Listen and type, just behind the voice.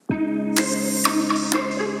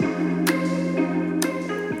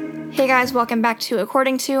Hey guys, welcome back to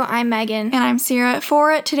According To. I'm Megan. And I'm Sierra.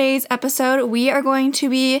 For today's episode, we are going to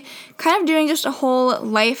be kind of doing just a whole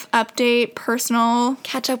life update, personal.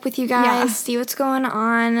 Catch up with you guys, see what's going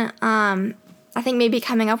on. I think maybe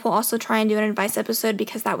coming up we'll also try and do an advice episode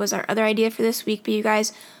because that was our other idea for this week, but you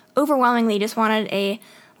guys overwhelmingly just wanted a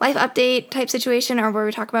life update type situation or where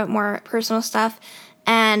we talk about more personal stuff.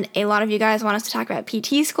 And a lot of you guys want us to talk about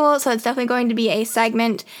PT school, so it's definitely going to be a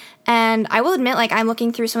segment. And I will admit, I'm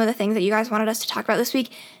looking through some of the things that you guys wanted us to talk about this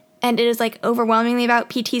week, and it is, overwhelmingly about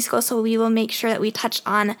PT school, so we will make sure that we touch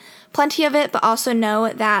on plenty of it, but also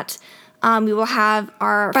know that we will have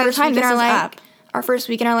our By the time this is up, our first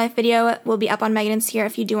week in our life video will be up on Megan and Sierra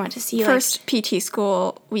if you do want to see, first PT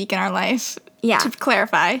school week in our life. Yeah. To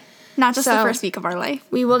clarify, not just the first week of our life.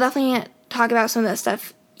 We will definitely talk about some of that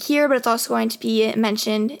stuff here, but it's also going to be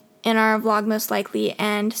mentioned in our vlog most likely.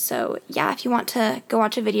 And so, yeah, if you want to go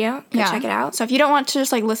watch a video, check it out. So if you don't want to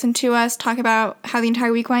just listen to us talk about how the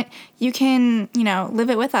entire week went, you can, live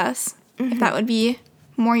it with us if that would be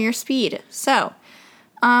more your speed. So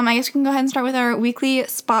I guess we can go ahead and start with our weekly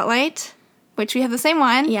spotlight, which we have the same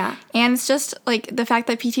one. Yeah. And it's just the fact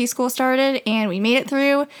that PT school started and we made it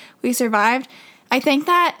through, we survived. I think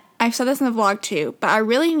that I've said this in the vlog too, but I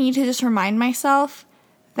really need to just remind myself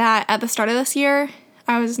that at the start of this year,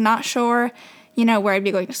 I was not sure, where I'd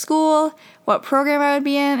be going to school, what program I would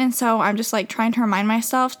be in, and so I'm just, trying to remind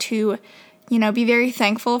myself to, be very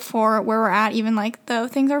thankful for where we're at, even, though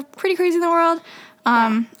things are pretty crazy in the world.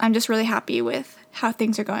 I'm just really happy with how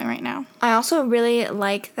things are going right now. I also really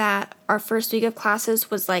like that our first week of classes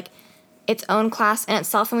was, its own class in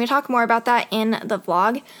itself, and we talk more about that in the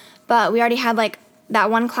vlog, but we already had, that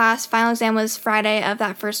one class. Final exam was Friday of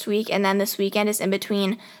that first week, and then this weekend is in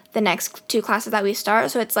between the next two classes that we start.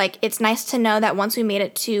 So it's nice to know that once we made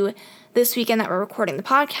it to this weekend that we're recording the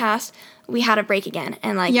podcast, we had a break again,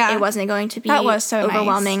 and it wasn't going to be that was so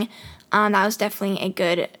overwhelming. Nice. That was definitely a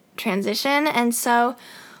good transition, and so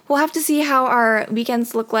we'll have to see how our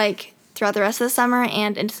weekends look like throughout the rest of the summer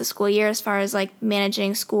and into the school year as far as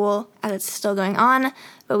managing school as it's still going on,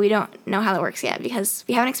 but we don't know how that works yet because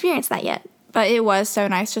we haven't experienced that yet. But it was so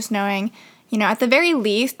nice just knowing, at the very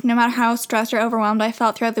least, no matter how stressed or overwhelmed I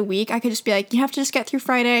felt throughout the week, I could just be you have to just get through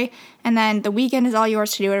Friday, and then the weekend is all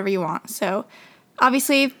yours to do whatever you want. So,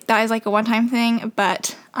 obviously, that is a one-time thing,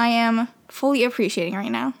 but I am fully appreciating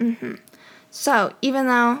right now. Mm-hmm. So, even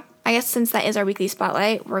though, I guess since that is our weekly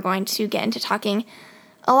spotlight, we're going to get into talking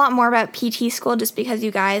a lot more about PT school just because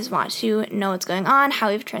you guys want to know what's going on, how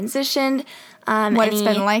we've transitioned. What it's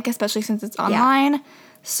been like, especially since it's online. Yeah.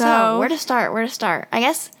 So where to start? I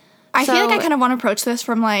guess I feel I kind of want to approach this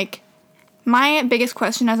from my biggest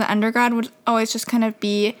question as an undergrad would always just kind of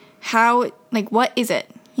be how what is it?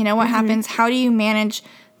 What happens? How do you manage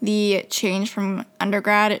the change from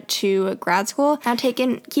undergrad to grad school? Now keep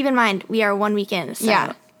in mind we are 1 week in,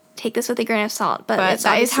 so take this with a grain of salt. But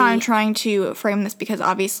that is how I'm trying to frame this because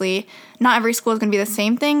obviously not every school is going to be the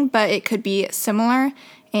same thing, but it could be similar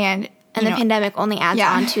and the pandemic only adds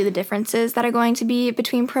on to the differences that are going to be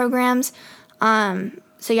between programs.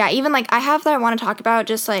 So yeah, even I have that I want to talk about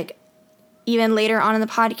just even later on in the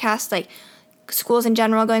podcast, schools in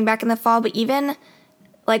general going back in the fall, but even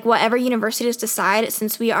whatever universities decide,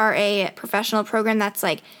 since we are a professional program that's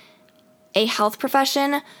a health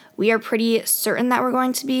profession, we are pretty certain that we're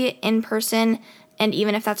going to be in person. And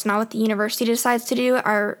even if that's not what the university decides to do,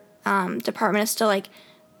 our department is still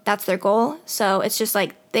that's their goal. So it's just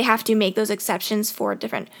they have to make those exceptions for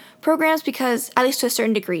different programs because at least to a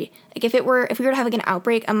certain degree, if we were to have an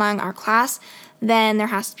outbreak among our class, then there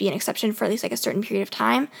has to be an exception for at least a certain period of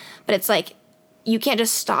time. But it's you can't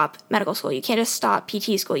just stop medical school. You can't just stop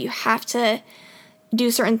PT school. You have to do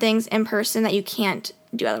certain things in person that you can't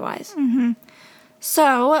do otherwise. Mm-hmm.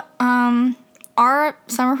 So, our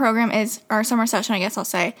summer program our summer session, I guess I'll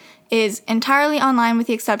say, is entirely online with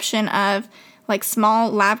the exception of small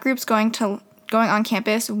lab groups going on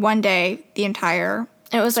campus one day the entire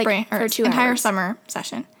it was spring for 2 entire hours. Summer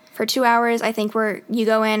session. For 2 hours, I think you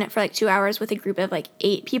go in for 2 hours with a group of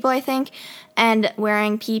 8 people, I think, and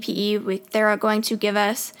wearing PPE. They're going to give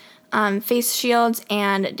us face shields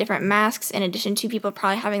and different masks in addition to people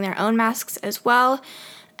probably having their own masks as well.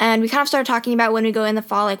 And we kind of started talking about when we go in the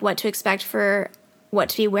fall, what to expect for what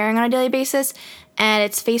to be wearing on a daily basis. And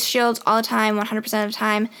it's face shields all the time, 100% of the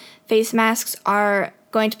time. Face masks are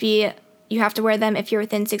going to be, you have to wear them if you're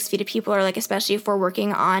within 6 feet of people or especially if we're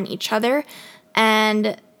working on each other.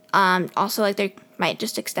 And also they might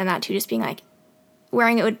just extend that to just being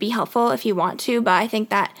wearing it would be helpful if you want to. But I think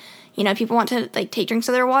that, people want to, like, take drinks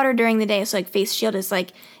of their water during the day. So, like, face shield is,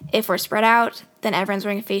 like, if we're spread out, then everyone's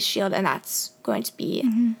wearing a face shield, and that's going to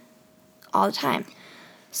be all the time.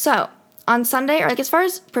 So, on Sunday, or, like, as far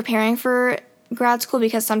as preparing for grad school,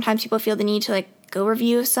 because sometimes people feel the need to, like, go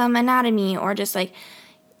review some anatomy or just, like,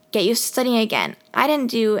 get used to studying again. I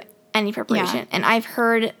didn't do any preparation. Yeah. And I've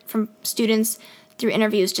heard from students through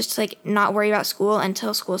interviews just to, like, not worry about school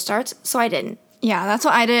until school starts. So I didn't. Yeah, that's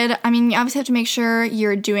what I did. I mean, you obviously have to make sure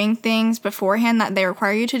you're doing things beforehand that they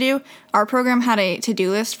require you to do. Our program had a to-do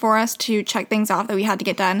list for us to check things off that we had to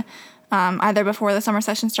get done, either before the summer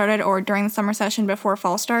session started or during the summer session before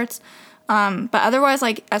fall starts. But otherwise,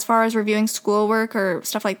 like, as far as reviewing schoolwork or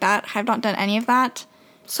stuff like that, I've not done any of that.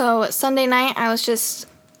 So Sunday night, I was just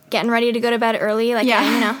getting ready to go to bed early. Like,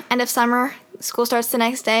 end of summer, school starts the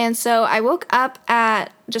next day. And so I woke up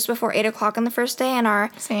at just before 8 o'clock on the first day, and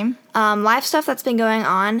our Same. Live stuff that's been going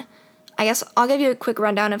on. I guess I'll give you a quick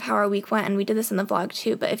rundown of how our week went, and we did this in the vlog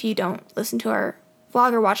too. But if you don't listen to our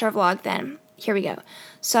vlog or watch our vlog, then here we go.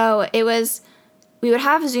 So we would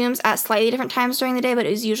have Zooms at slightly different times during the day, but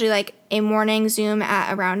it was usually like a morning Zoom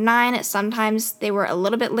at around 9. Sometimes they were a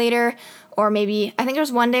little bit later, or maybe, I think there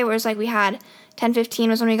was one day where it was like we had 10:15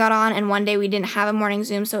 was when we got on, and one day we didn't have a morning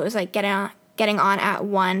Zoom, so it was like getting on at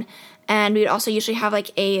 1. And we would also usually have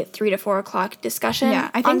like a 3 to 4 o'clock discussion.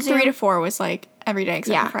 Yeah, I think 3 to 4 was like every day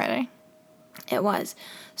except for Friday. It was.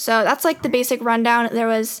 So that's like the basic rundown. There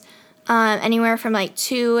was anywhere from like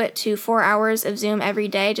 2 to 4 hours of Zoom every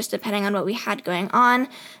day, just depending on what we had going on.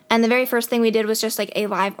 And the very first thing we did was just like a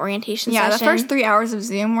live orientation session. Yeah, the first 3 hours of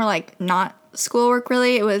Zoom were like not schoolwork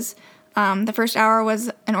really. It was the first hour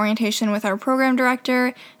was an orientation with our program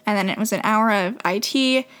director, and then it was an hour of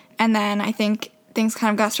IT, and then I think things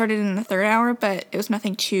kind of got started in the third hour, but it was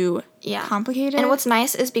nothing too complicated. And what's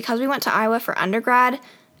nice is because we went to Iowa for undergrad,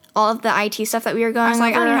 all of the IT stuff that we were going I was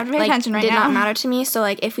like, over, I don't have to pay attention right now. Did not matter to me. So,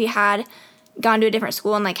 like, if we had gone to a different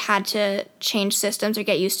school and, like, had to change systems or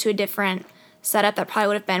get used to a different setup, that probably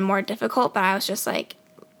would have been more difficult. But I was just like,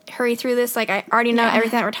 hurry through this. Like, I already know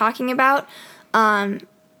everything that we're talking about.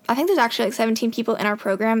 I think there's actually, like, 17 people in our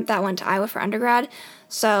program that went to Iowa for undergrad.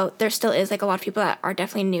 So there still is, like, a lot of people that are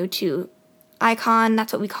definitely new to Icon.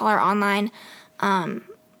 That's what we call our online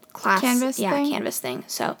class. Canvas thing? Canvas thing.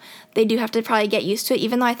 So they do have to probably get used to it,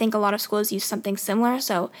 even though I think a lot of schools use something similar.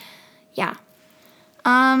 So, yeah.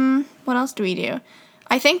 What else do we do?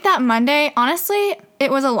 I think that Monday, honestly,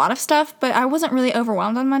 it was a lot of stuff, but I wasn't really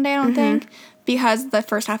overwhelmed on Monday, I don't think, because the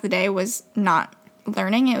first half of the day was not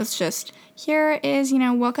learning. It was just, here is,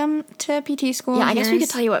 welcome to PT school. Yeah, I guess we could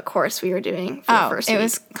tell you what course we were doing for the first week. It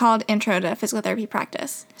was called Intro to Physical Therapy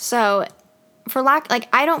Practice. So,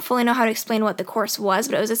 I don't fully know how to explain what the course was,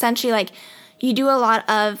 but it was essentially, like, you do a lot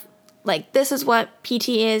of, like, this is what PT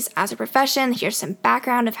is as a profession. Here's some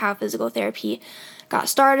background of how physical therapy got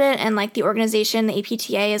started, and, like, the organization, the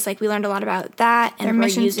APTA, is, like, we learned a lot about that. And their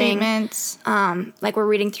mission statements. Like, we're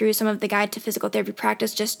reading through some of the Guide to Physical Therapy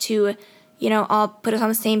Practice just to, all put us on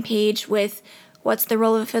the same page with what's the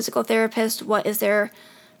role of a physical therapist, what is their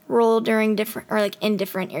role during in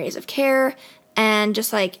different areas of care, and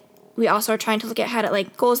just, like, we also are trying to look ahead at,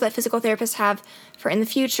 like, goals that physical therapists have for in the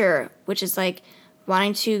future, which is, like,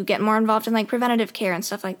 wanting to get more involved in, like, preventative care and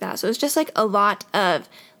stuff like that. So it was just, like, a lot of,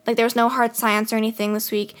 like, there was no hard science or anything this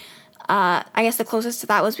week. I guess the closest to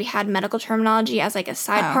that was we had medical terminology as, like, a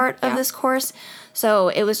side part of this course. So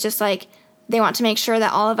it was just, like, they want to make sure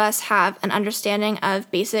that all of us have an understanding of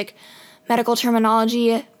basic medical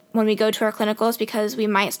terminology when we go to our clinicals, because we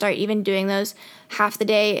might start even doing those half the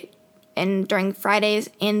day and during Fridays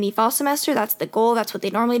in the fall semester. That's the goal. That's what they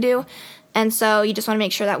normally do. And so you just want to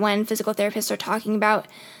make sure that when physical therapists are talking about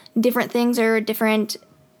different things or different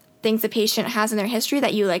things the patient has in their history,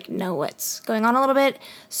 that you, like, know what's going on a little bit.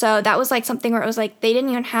 So that was, like, something where it was, like, they didn't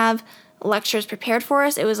even have lectures prepared for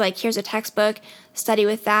us. It was, like, here's a textbook, study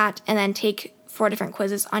with that, and then take 4 different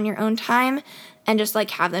quizzes on your own time and just,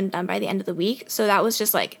 like, have them done by the end of the week. So that was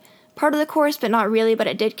just, like, part of the course, but not really, but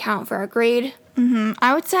it did count for our grade.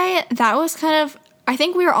 I would say that was kind of, I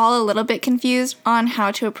think we were all a little bit confused on how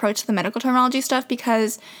to approach the medical terminology stuff,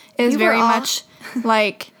 because it was very much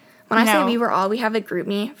like, when I say we have a group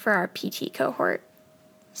me for our PT cohort.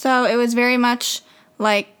 So it was very much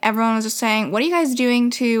like everyone was just saying, what are you guys doing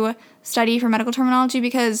to study for medical terminology?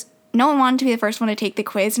 Because no one wanted to be the first one to take the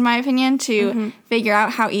quiz, in my opinion, to figure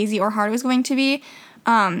out how easy or hard it was going to be.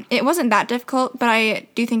 It wasn't that difficult, but I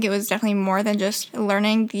do think it was definitely more than just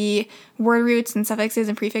learning the word roots and suffixes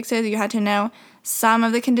and prefixes. You had to know some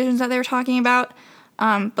of the conditions that they were talking about.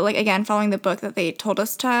 But, like, again, following the book that they told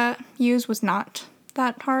us to use was not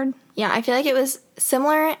that hard. Yeah, I feel like it was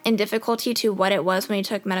similar in difficulty to what it was when we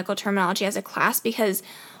took medical terminology as a class, because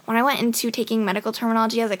when I went into taking medical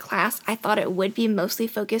terminology as a class, I thought it would be mostly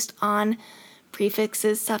focused on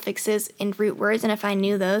prefixes, suffixes, and root words, and if I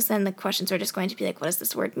knew those, then the questions were just going to be like, what does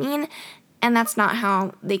this word mean? And that's not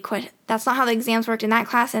how that's not how the exams worked in that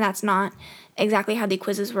class, and that's not exactly how the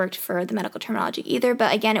quizzes worked for the medical terminology either.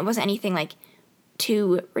 But again, it wasn't anything like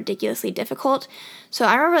too ridiculously difficult. So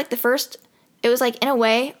I remember like it was like, in a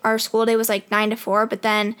way, our school day was like 9 to 4, but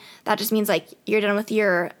then that just means like you're done with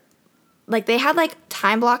your, like they had like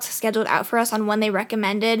time blocks scheduled out for us on when they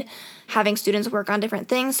recommended having students work on different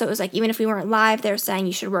things. So it was like, even if we weren't live, they were saying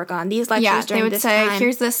you should work on these lectures during this time. Yeah, they would say,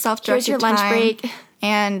 here's this self-directed here's your lunch break.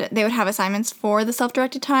 And they would have assignments for the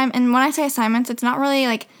self-directed time. And when I say assignments, it's not really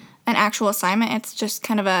like an actual assignment. It's just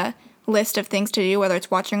kind of a list of things to do, whether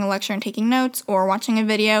it's watching a lecture and taking notes, or watching a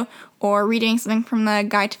video, or reading something from the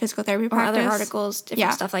Guide to Physical Therapy Practice. Or other articles,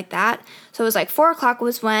 different stuff like that. So it was like 4 o'clock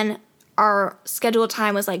was when our scheduled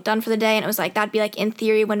time was like done for the day, and it was like that'd be like in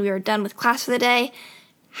theory when we were done with class for the day.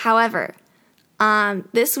 However,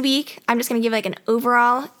 this week I'm just gonna give like an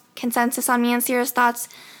overall consensus on me and Sierra's thoughts.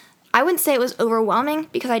 I wouldn't say it was overwhelming,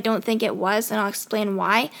 because I don't think it was, and I'll explain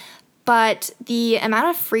why. But the amount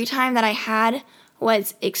of free time that I had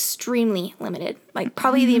was extremely limited. Like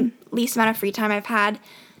probably the least amount of free time I've had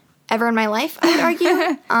ever in my life, I would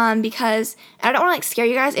argue. Because I don't want to like scare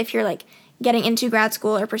you guys if you're like getting into grad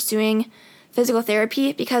school or pursuing physical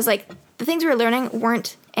therapy, because like the things we were learning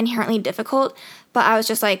weren't inherently difficult, but I was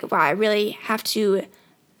just like, wow, I really have to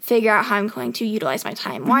figure out how I'm going to utilize my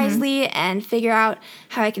time wisely and figure out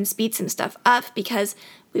how I can speed some stuff up, because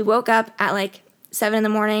we woke up at like 7 in the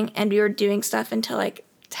morning and we were doing stuff until like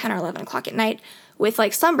 10 or 11 o'clock at night, with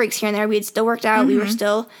like some breaks here and there. We had still worked out. We were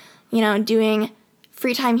still, doing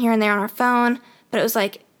free time here and there on our phone, but it was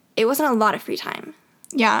like, it wasn't a lot of free time.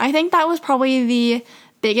 Yeah, I think that was probably the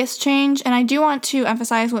biggest change. And I do want to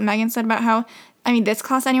emphasize what Megan said about how, this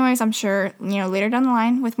class anyways, I'm sure, later down the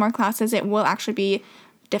line with more classes, it will actually be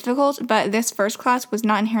difficult, but this first class was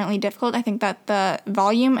not inherently difficult. I think that the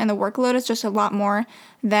volume and the workload is just a lot more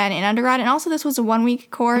than in undergrad, and also this was a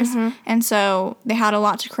 1-week course, and so they had a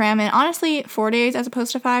lot to cram in. Honestly, 4 days as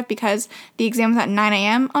opposed to 5, because the exam was at 9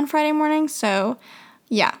 a.m. on Friday morning, so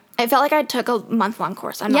yeah. It felt like I took a month-long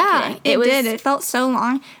course. I'm not kidding. It did. It felt so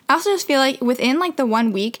long. I also just feel like within like the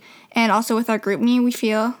 1 week, and also with our group me, we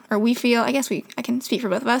feel, I guess I can speak for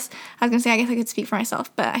both of us. I was going to say, I guess I could speak for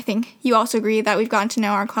myself, but I think you also agree that we've gotten to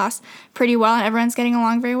know our class pretty well, and everyone's getting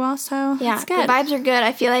along very well, so yeah, it's good. The vibes are good.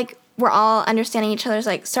 I feel like we're all understanding each other's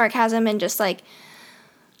like sarcasm, and just like,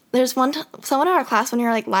 there's someone in our class when we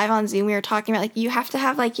were like live on Zoom, we were talking about like, you have to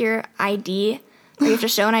have like your ID, or you have to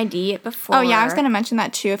show an ID before. Oh yeah, I was going to mention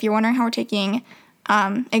that too. If you're wondering how we're taking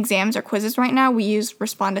exams or quizzes right now, we use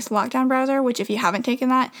Respondus Lockdown Browser, which if you haven't taken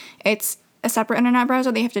that, it's a separate internet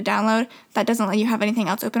browser that you have to download that doesn't let you have anything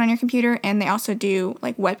else open on your computer, and they also do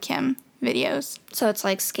like webcam videos. So it's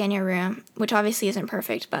like scan your room, which obviously isn't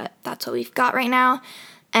perfect, but that's what we've got right now.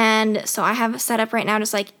 And so I have a setup right now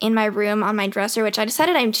just like in my room on my dresser, which I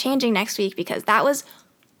decided I'm changing next week because that was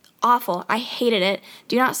awful. I hated it.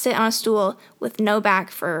 Do not sit on a stool with no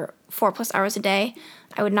back for 4+ hours a day.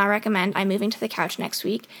 I would not recommend. I'm moving to the couch next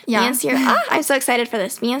week. Yeah. Me and Sierra, I'm so excited for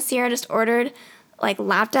this. Me and Sierra just ordered like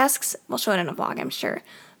lap desks. We'll show it in a vlog, I'm sure.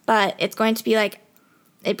 But it's going to be like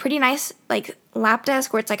a pretty nice like lap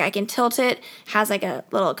desk where it's like I can tilt it, has like a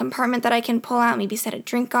little compartment that I can pull out, maybe set a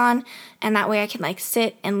drink on, and that way I can like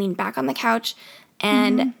sit and lean back on the couch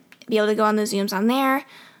and be able to go on the Zooms on there.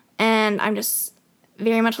 And I'm just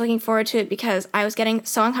very much looking forward to it because I was getting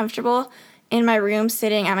so uncomfortable in my room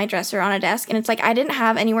sitting at my dresser on a desk, and it's like I didn't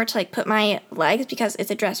have anywhere to like put my legs because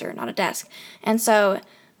it's a dresser, not a desk. And so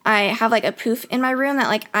I have like a poof in my room that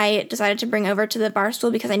like I decided to bring over to the bar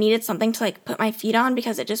stool because I needed something to like put my feet on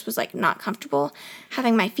because it just was like not comfortable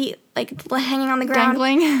having my feet like hanging on the ground.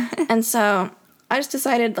 Dangling. And so I just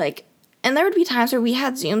decided like, and there would be times where we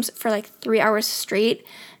had Zooms for like 3 hours straight,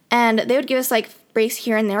 and they would give us like breaks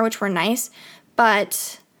here and there, which were nice,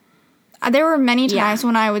 but there were many times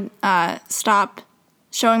when I would stop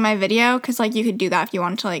showing my video because like you could do that if you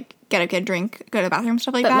wanted to like get a good drink, go to the bathroom,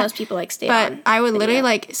 stuff like that. But most people like stay on. But I would literally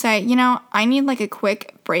like say, I need like a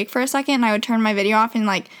quick break for a second, and I would turn my video off and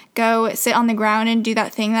like go sit on the ground and do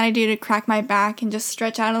that thing that I do to crack my back and just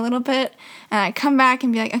stretch out a little bit, and I'd come back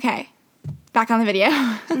and be like, okay, back on the video.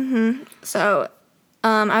 So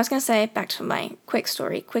I was going to say, back to my quick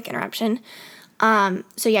interruption.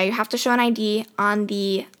 So yeah, you have to show an ID on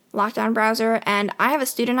the Lockdown browser, and I have a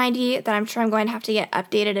student ID that I'm sure I'm going to have to get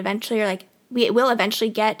updated eventually, or like we will eventually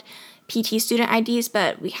get PT student IDs,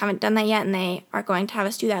 but we haven't done that yet, and they are going to have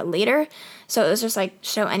us do that later. So it was just like,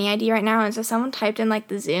 show any ID right now. And so someone typed in like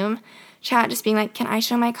the Zoom chat just being like, can I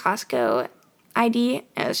show my Costco ID?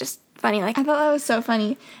 And it was just funny. Like, I thought that was so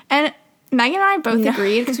funny. And Megan and I both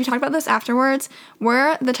agreed, because we talked about this afterwards.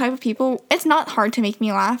 We're the type of people, it's not hard to make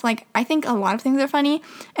me laugh. Like, I think a lot of things are funny.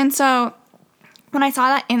 And so when I saw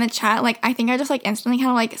that in the chat, like, I think I just, like, instantly kind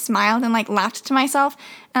of, like, smiled and, like, laughed to myself.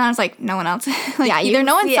 And I was like, no one else. Like, yeah, either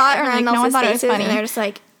no one saw it or, like, no one thought it was funny. And they're just,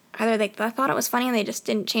 like, either they thought it was funny and they just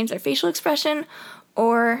didn't change their facial expression,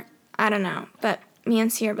 or I don't know. But me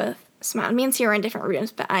and Sierra both smiled. Me and Sierra are in different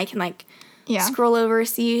rooms, but I can, like, scroll over,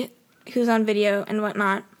 see who's on video and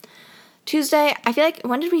whatnot. Tuesday, I feel like,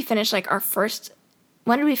 when did we finish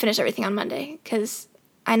everything on Monday? Because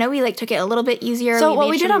I know we, like, took it a little bit easier. So what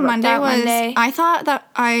we did on Monday was,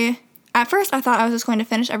 at first I thought I was just going to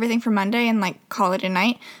finish everything for Monday and, like, call it a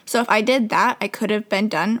night. So if I did that, I could have been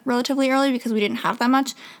done relatively early because we didn't have that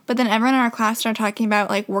much. But then everyone in our class started talking about,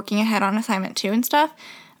 like, working ahead on assignment 2 and stuff.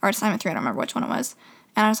 Or assignment 3, I don't remember which one it was.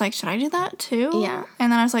 And I was like, should I do that too? Yeah.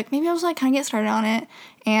 And then I was like, maybe I'll just, like, kind of get started on it.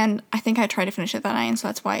 And I think I tried to finish it that night, and so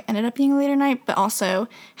that's why it ended up being a later night. But also,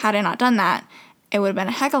 had I not done that, it would have been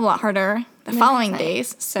a heck of a lot harder the following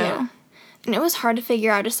days. So. Yeah. And it was hard to figure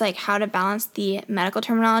out just, like, how to balance the medical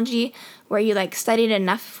terminology where you, like, studied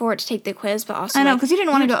enough for it to take the quiz, but also, I know, because you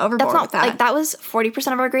didn't want to go overboard with that. Like, that was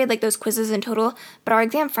 40% of our grade, like, those quizzes in total, but our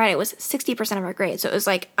exam Friday was 60% of our grade. So it was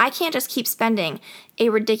like, I can't just keep spending a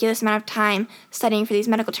ridiculous amount of time studying for these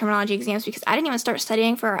medical terminology exams, because I didn't even start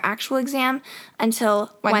studying for our actual exam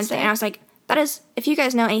until Wednesday. And I was like, that is, if you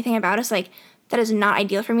guys know anything about us, like, that is not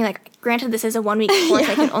ideal for me. Like, granted, this is a 1-week course.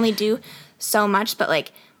 I can only do so much, but,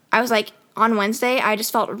 like, I was like, on Wednesday, I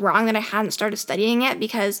just felt wrong that I hadn't started studying it,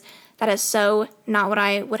 because that is so not what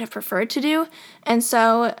I would have preferred to do. And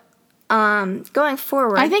so, going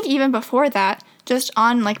forward, I think even before that, just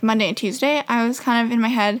on, like, Monday and Tuesday, I was kind of in my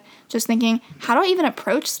head just thinking, how do I even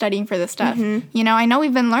approach studying for this stuff? Mm-hmm. You know, I know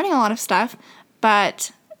we've been learning a lot of stuff,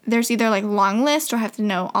 but there's either, like, long list, or I have to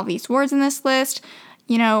know all these words in this list.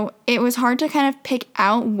 You know, it was hard to kind of pick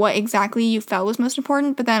out what exactly you felt was most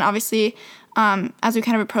important. But then obviously, as we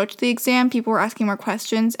kind of approached the exam, people were asking more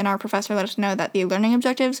questions, and our professor let us know that the learning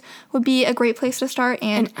objectives would be a great place to start.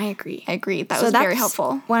 And I agree. That was very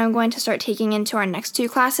helpful. What I'm going to start taking into our next 2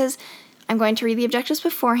 classes. I'm going to read the objectives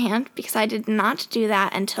beforehand, because I did not do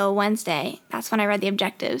that until Wednesday. That's when I read the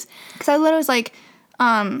objectives. Because I literally was like,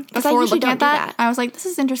 before looking at that, I was like, this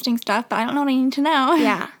is interesting stuff, but I don't know what I need to know.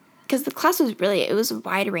 Yeah. Because the class was it was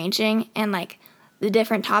wide-ranging, and, like, the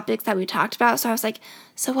different topics that we talked about. So I was like,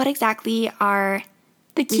 so what exactly are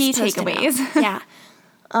the key takeaways? Yeah.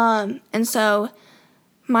 And so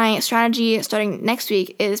my strategy starting next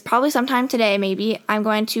week is probably sometime today, maybe, I'm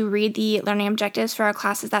going to read the learning objectives for our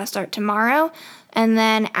classes that start tomorrow. And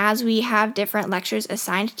then as we have different lectures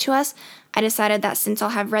assigned to us, I decided that since I'll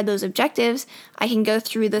have read those objectives, I can go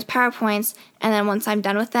through those PowerPoints, and then once I'm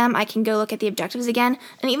done with them, I can go look at the objectives again.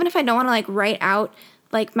 And even if I don't want to, like, write out,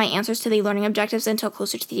 like, my answers to the learning objectives until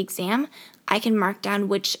closer to the exam, I can mark down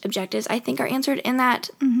which objectives I think are answered in that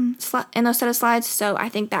in those set of slides. So I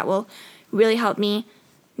think that will really help me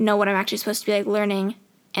know what I'm actually supposed to be, like, learning,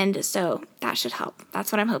 and so that should help.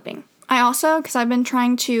 That's what I'm hoping. I also, because I've been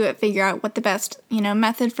trying to figure out what the best,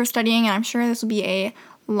 method for studying, and I'm sure this will be a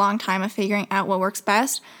long time of figuring out what works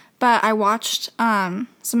best, but I watched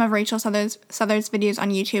some of Rachel Southard's videos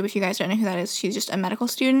on YouTube. If you guys don't know who that is, she's just a medical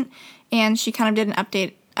student, and she kind of did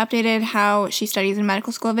an updated how she studies in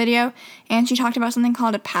medical school video, and she talked about something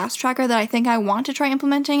called a pass tracker that I think I want to try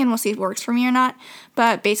implementing, and we'll see if it works for me or not.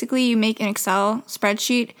 But basically, you make an Excel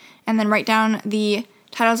spreadsheet and then write down the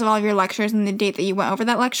titles of all of your lectures and the date that you went over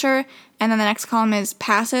that lecture, and then the next column is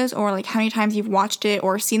passes, or, like, how many times you've watched it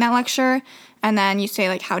or seen that lecture, and then you say,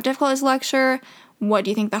 like, how difficult is the lecture, what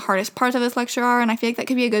do you think the hardest parts of this lecture are, and I feel like that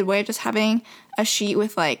could be a good way of just having a sheet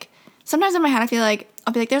with, like, sometimes in my head I feel like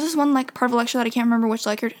I'll be like, there's this one, like, part of a lecture that I can't remember which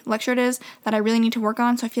lecture it is that I really need to work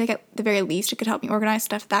on, so I feel like at the very least it could help me organize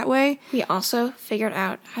stuff that way. We also figured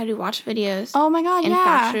out how to watch videos. Oh my god, in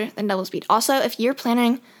faster than double speed. Also, if you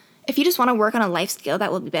just want to work on a life skill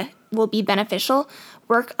that will be beneficial,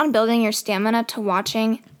 work on building your stamina to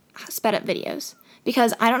watching sped up videos.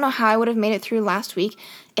 Because I don't know how I would have made it through last week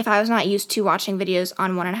if I was not used to watching videos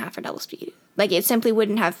on 1.5 or double speed. Like, it simply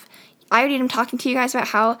wouldn't have. I already am talking to you guys about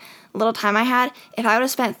how little time I had. If I would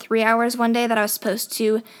have spent 3 hours one day that I was supposed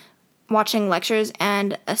to watching lectures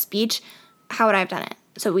and a speech, how would I have done it?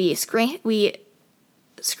 So we screened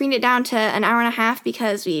it down to 1.5 hours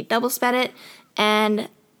because we double sped it, and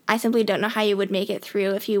I simply don't know how you would make it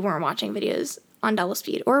through if you weren't watching videos on double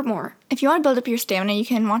speed or more. If you want to build up your stamina, you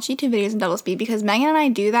can watch YouTube videos in double speed, because Megan and I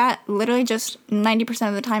do that literally just 90%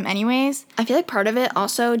 of the time anyways. I feel like part of it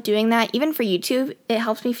also doing that, even for YouTube, it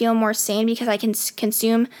helps me feel more sane because I can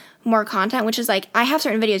consume more content, which is like, I have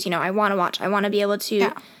certain videos, you know, I want to watch. I want to be able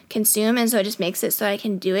to consume, and so it just makes it so I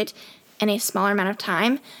can do it in a smaller amount of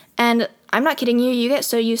time. And I'm not kidding you, you get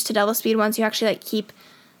so used to double speed once you actually like keep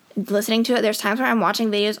listening to it. There's times where I'm watching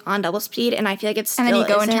videos on double speed and I feel like it's still and then you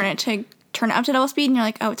go and turn it up to double speed, and you're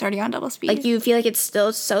like, oh, it's already on double speed. Like, you feel like it's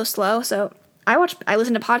still so slow. So I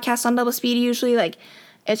listen to podcasts on double speed usually. Like,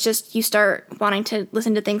 it's just you start wanting to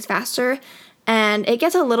listen to things faster, and it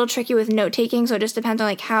gets a little tricky with note taking. So it just depends on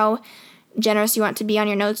like how generous you want to be on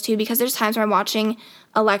your notes too, because there's times where I'm watching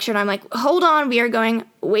a lecture and I'm like, hold on, we are going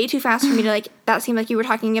way too fast for me to like, that seemed like you were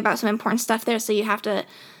talking about some important stuff there. So you have to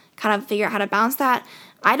kind of figure out how to balance that.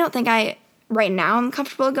 I don't think right now I'm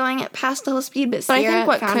comfortable going past double speed, but I think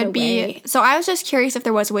what could be, so I was just curious if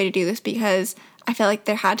there was a way to do this, because I feel like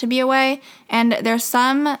there had to be a way, and there's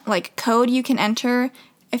some like code you can enter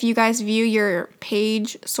if you guys view your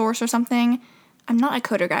page source or something. I'm not a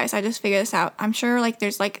coder, guys, I just figured this out. I'm sure like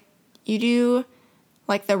there's like, you do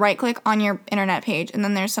like the right click on your internet page, and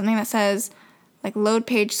then there's something that says like load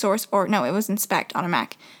page source, or no, it was inspect on a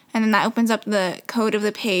Mac, and then that opens up the code of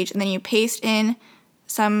the page, and then you paste in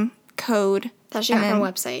some code. That's your own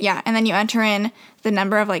website. Yeah, and then you enter in the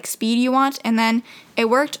number of like speed you want, and then it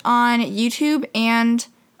worked on YouTube and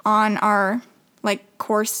on our like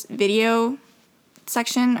course video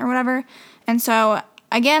section or whatever. And so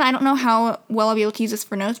again, I don't know how well I'll be able to use this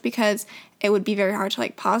for notes, because it would be very hard to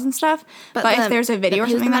like pause and stuff. But if there's a video or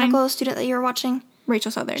something, who's the medical student that you were watching?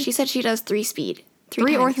 Rachel Southern. She said she does 3 speed.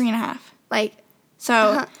 3 or 3.5. Like,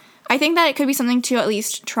 so I think that it could be something to at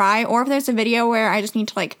least try. Or if there's a video where I just need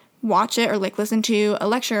to like watch it or like listen to a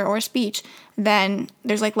lecture or a speech, then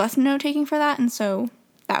there's like lesson note taking for that, and so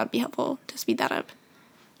that would be helpful to speed that up.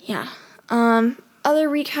 Yeah. Other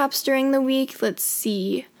recaps during the week, let's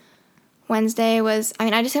see. Wednesday was,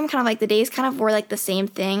 I just am kind of like the days kind of were like the same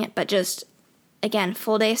thing, but just again,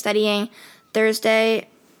 full day studying. Thursday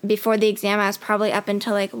before the exam, I was probably up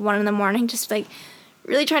until like 1 a.m, just like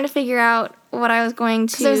really trying to figure out what I was going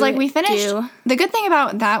to do. So it was like we finished. The good thing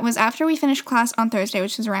about that was after we finished class on Thursday,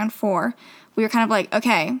 which is around 4, we were kind of like,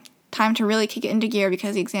 okay, time to really kick it into gear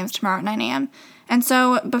because the exam's tomorrow at 9 a.m. And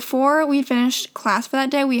so before we finished class for that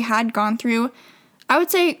day, we had gone through, I would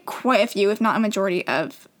say, quite a few, if not a majority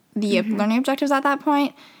of the learning objectives at that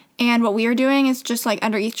point. And what we are doing is just like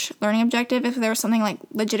under each learning objective, if there was something like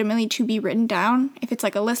legitimately to be written down, if it's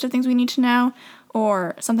like a list of things we need to know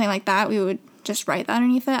or something like that, we would just write that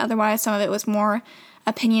underneath it. Otherwise, some of it was more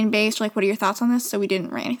opinion-based, like, what are your thoughts on this? So we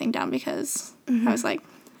didn't write anything down because I was like,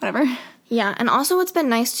 whatever. Yeah, and also what's been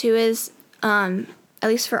nice, too, is at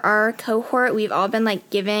least for our cohort, we've all been,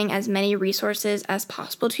 like, giving as many resources as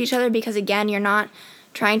possible to each other because, again, you're not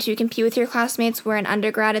trying to compete with your classmates, where in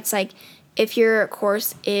undergrad, it's like, if your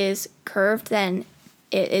course is curved, then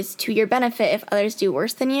it is to your benefit if others do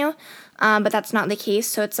worse than you, but that's not the case.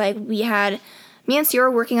 So it's like me and Sierra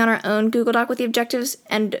were working on our own Google Doc with the objectives,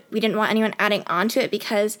 and we didn't want anyone adding on to it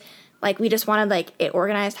because, like, we just wanted, like, it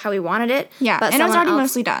organized how we wanted it. Yeah, but and it was already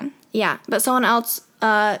mostly done. Yeah, but someone else,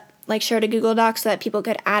 like, shared a Google Doc so that people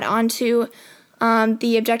could add on to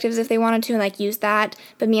the objectives if they wanted to and, like, use that.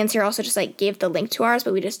 But me and Sierra also just, like, gave the link to ours,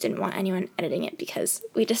 but we just didn't want anyone editing it because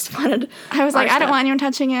we just wanted I was like, I don't want anyone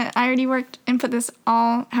touching it. I already worked and put this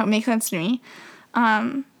all how it makes sense to me.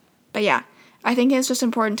 But, yeah, I think it's just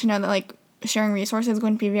important to know that, like, sharing resources is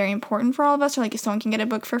going to be very important for all of us. Or like if someone can get a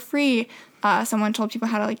book for free, someone told people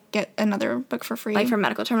how to like get another book for free. Like for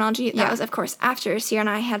medical terminology. That was of course after Sierra and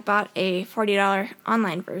I had bought a $40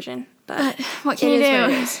 online version. But what can you do? What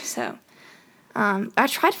it is. So I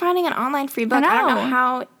tried finding an online free book. I don't know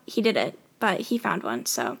how he did it, but he found one.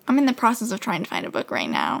 So I'm in the process of trying to find a book right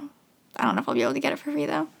now. I don't know if I'll be able to get it for free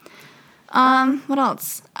though. What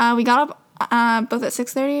else? We got up both at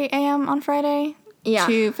 6:30 a.m. on Friday. Yeah.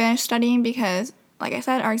 To finish studying because, like I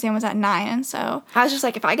said, our exam was at 9, and so I was just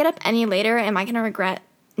like, if I get up any later, am I going to regret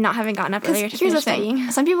not having gotten up earlier to finish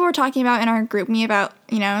studying? Some people were talking about in our group me about,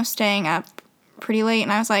 staying up pretty late,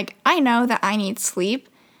 and I was like, I know that I need sleep,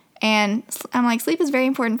 and I'm like, sleep is very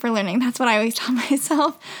important for learning. That's what I always tell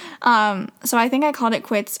myself. So I think I called it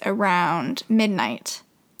quits around midnight.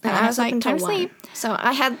 And I was like, time to sleep. So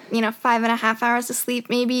I had, 5.5 hours of sleep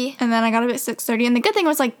maybe. And then I got up at 6:30. And the good thing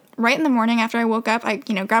was, like, right in the morning after I woke up, I,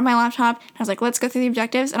 grabbed my laptop. And I was like, let's go through the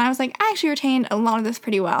objectives. And I was like, I actually retained a lot of this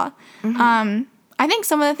pretty well. I think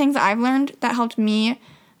some of the things that I've learned that helped me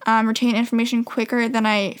retain information quicker than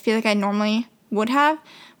I feel like I normally would have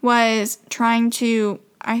was trying to,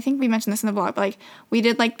 I think we mentioned this in the vlog, but like we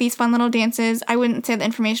did like these fun little dances. I wouldn't say the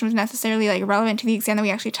information was necessarily like relevant to the exam that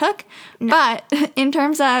we actually took, but in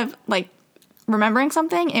terms of like remembering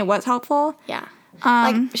something, it was helpful. Yeah.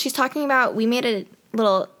 Like she's talking about, we made a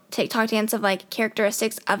little TikTok dance of like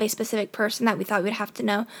characteristics of a specific person that we thought we'd have to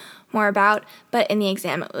know more about, but in the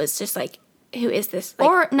exam it was just like, who is this? Like,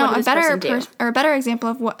 or no, a better example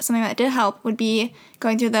of what something that did help would be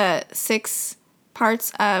going through the 6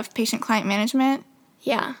 parts of patient-client management.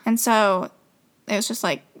 Yeah. And so it was just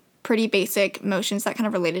like pretty basic motions that kind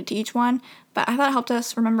of related to each one, but I thought it helped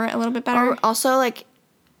us remember it a little bit better. Or also, like,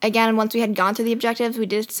 again, once we had gone through the objectives, we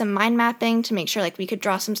did some mind mapping to make sure like we could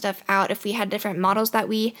draw some stuff out if we had different models that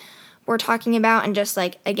we were talking about, and just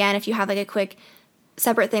like, again, if you have like a quick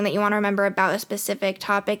separate thing that you want to remember about a specific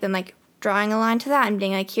topic, then like drawing a line to that and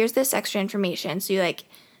being like, here's this extra information, so you like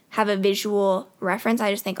have a visual reference.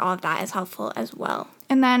 I just think all of that is helpful as well.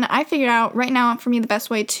 And then I figured out right now, for me, the best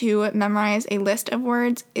way to memorize a list of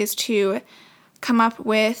words is to come up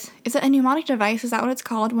with, is it a mnemonic device? Is that what it's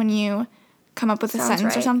called when you come up with a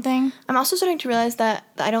sentence or something? I'm also starting to realize that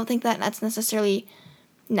I don't think that that's necessarily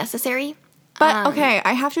necessary. But, okay,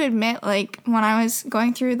 I have to admit, like, when I was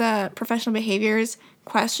going through the professional behaviors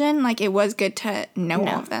question, like, it was good to know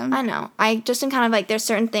all of them. I know. I just am kind of like, there's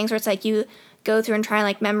certain things where it's like you go through and try and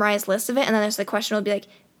like memorize lists of it, and then there's the question will be like,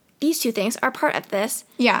 these 2 things are part of this.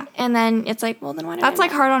 Yeah. And then it's like, well, then why do That's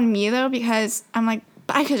like hard on me though, because I'm like,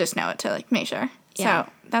 but I could just know it to like make sure. Yeah.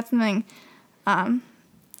 So that's something.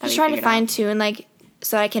 Just trying to fine tune, like,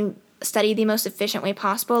 so I can study the most efficient way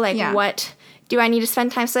possible. Like, what do I need to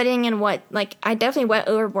spend time studying, and what, like, I definitely went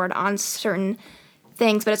overboard on certain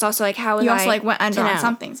things, but it's also like, how was you also I like went under on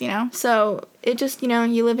some things, you know? So it just, you know,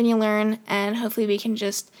 you live and you learn, and hopefully we can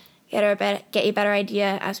just get a better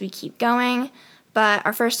idea as we keep going. But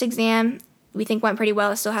our first exam, we think went pretty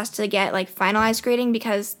well. It still has to get like finalized grading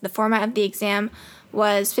because the format of the exam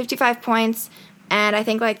was 55 points, and I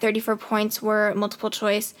think like 34 points were multiple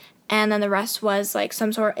choice, and then the rest was like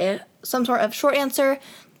some sort of short answer,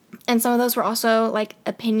 and some of those were also like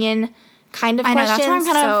opinion kind of questions. That's why I'm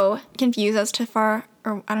kind of confused as to or I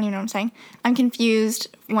don't even know what I'm saying. I'm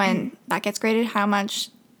confused when that gets graded, how much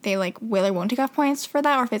they like will or won't take off points for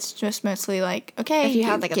that, or if it's just mostly like, okay, if you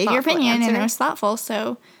have like gave your opinion and it was thoughtful,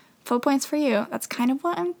 so full points for you. That's kind of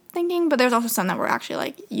what I'm thinking. But there's also some that were actually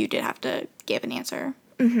like, you did have to give an answer.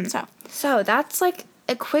 Mm-hmm. So that's like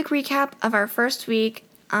a quick recap of our first week.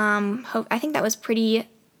 I think that was pretty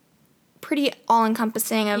all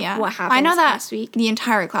encompassing of what happened. I know that last week. The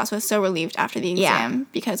entire class was so relieved after the exam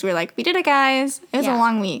because we were like, we did it, guys. It was a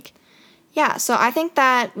long week. Yeah, so I think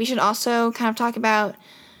that we should also kind of talk about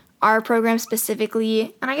our program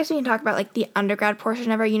specifically, and I guess we can talk about like the undergrad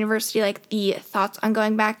portion of our university, like the thoughts on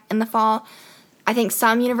going back in the fall. I think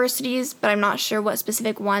some universities, but I'm not sure what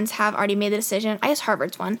specific ones, have already made the decision. I guess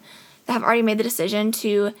Harvard's one that have already made the decision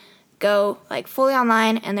to go like fully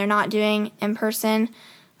online, and they're not doing in person.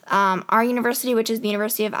 Our university, which is the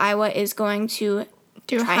University of Iowa, is going to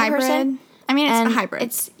do a hybrid. I mean, it's a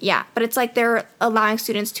hybrid. But it's like they're allowing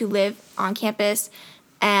students to live on campus,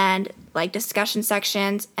 and like discussion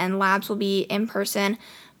sections and labs will be in person.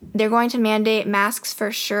 They're going to mandate masks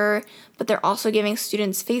for sure, but they're also giving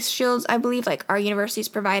students face shields, I believe. Like our university is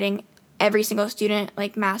providing every single student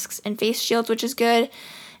like masks and face shields, which is good.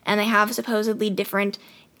 And they have supposedly different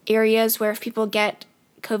areas where if people get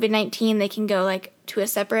COVID-19, they can go like to a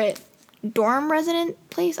separate dorm resident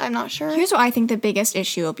place. I'm not sure. Here's what I think the biggest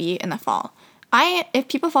issue will be in the fall. If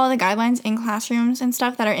people follow the guidelines in classrooms and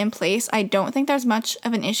stuff that are in place, I don't think there's much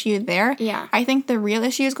of an issue there. Yeah. I think the real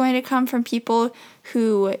issue is going to come from people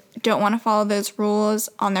who don't want to follow those rules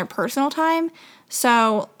on their personal time.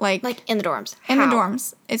 So, like in the dorms. In the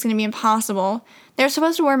dorms. It's going to be impossible. They're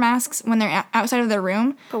supposed to wear masks when they're outside of their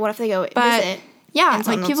room. But what if they go visit? Yeah,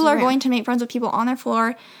 like people are going to make friends with people on their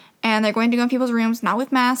floor, and they're going to go in people's rooms, not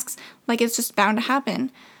with masks. Like, it's just bound to happen.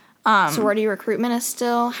 Sorority recruitment is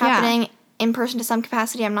still happening. In person to some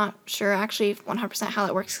capacity. I'm not sure actually 100% how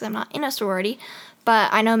that works because I'm not in a sorority.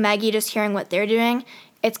 But I know Maggie, just hearing what they're doing,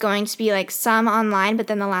 it's going to be like some online, but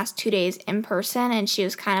then the last 2 days in person, and she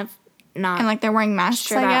was kind of not and like they're wearing masks,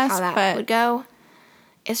 sure I about guess, how that would go.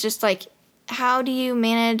 It's just like, how do you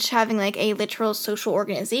manage having like a literal social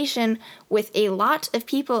organization with a lot of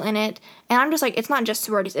people in it? And I'm just like, it's not just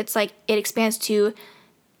sororities. It's like it expands to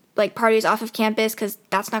like parties off of campus because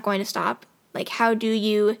that's not going to stop. Like, how do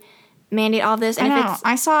you mandate all this? And if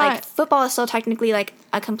it's like football is still technically like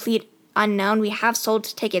a complete unknown. We have sold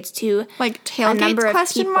tickets to like tailgates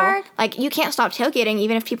question mark. Like, you can't stop tailgating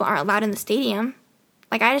even if people aren't allowed in the stadium.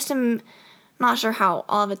 Like, I just am not sure how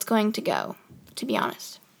all of it's going to go, to be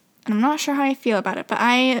honest. and I'm not sure how I feel about it, but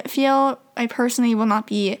I feel I personally will not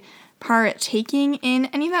be partaking in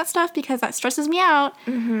any of that stuff because that stresses me out.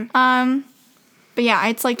 But yeah,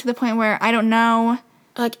 it's like to the point where I don't know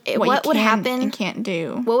Like, what would you can happen and can't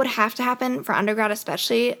do. What would have to happen for undergrad,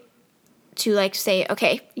 especially, to like say,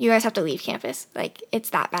 okay, you guys have to leave campus? Like, it's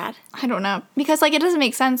that bad. I don't know. Because, like, it doesn't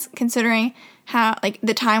make sense considering how, like,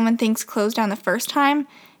 the time when things closed down the first time,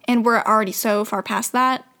 and we're already so far past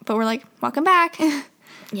that, but we're like, welcome back.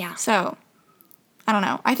 Yeah. So, I don't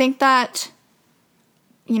know. I think that,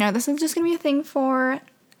 you know, this is just going to be a thing for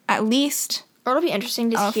at least Or it'll be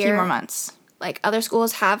interesting to a hear. few more months. Like, other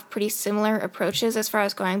schools have pretty similar approaches as far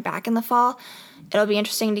as going back in the fall. It'll be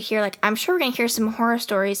interesting to hear, like, I'm sure we're going to hear some horror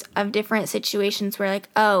stories of different situations where, like,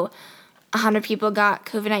 100 people got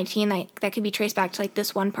COVID-19, like, that could be traced back to, like,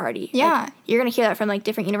 this one party. Yeah. Like, you're going to hear that from, like,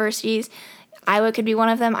 different universities. Iowa could be one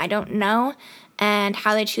of them. I don't know. And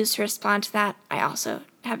how they choose to respond to that, I also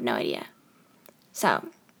have no idea. So,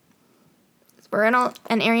 we're in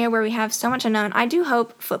an area where we have so much unknown. I do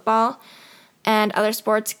hope football and other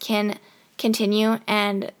sports can continue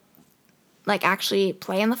and, like, actually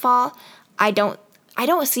play in the fall. I don't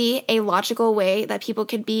see a logical way that people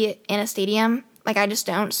could be in a stadium. Like, I just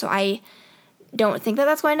don't. So I don't think that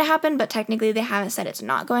that's going to happen, but technically they haven't said it's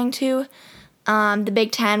not going to. The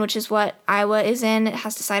Big Ten, which is what Iowa is in,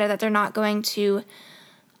 has decided that they're not going to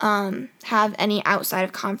have any outside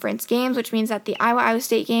of conference games, which means that the Iowa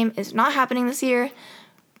State game is not happening this year,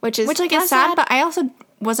 which is sad, but I also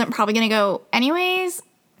wasn't probably going to go anyways.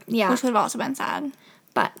 Yeah. Which would have also been sad.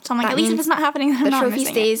 But So I'm like, at least if it's not happening, then I'm the not trophy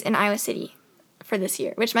missing stays in Iowa City for this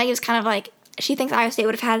year, which Maggie was kind of like, she thinks Iowa State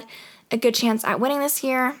would have had a good chance at winning this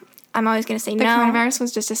year. I'm always going to say The no. coronavirus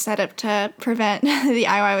was just a setup to prevent the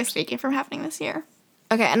Iowa State game from happening this year.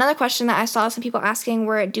 Okay, another question that I saw some people asking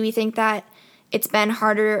were, do we think that it's been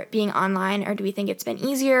harder being online, or do we think it's been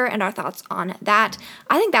easier, and our thoughts on that?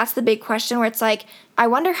 I think that's the big question, where it's like, I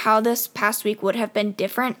wonder how this past week would have been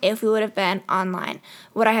different if we would have been online.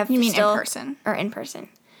 Would I have You mean still, in person? Or in person.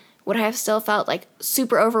 Would I have still felt like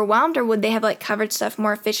super overwhelmed, or would they have like covered stuff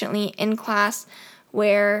more efficiently in class,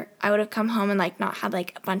 where I would have come home and like not had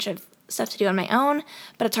like a bunch of stuff to do on my own?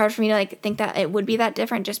 But it's hard for me to like think that it would be that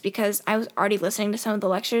different just because I was already listening to some of the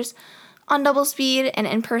lectures on double speed, and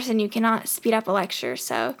in person you cannot speed up a lecture.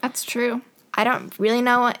 So That's true. I don't really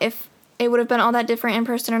know if it would have been all that different in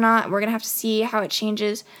person or not. We're going to have to see how it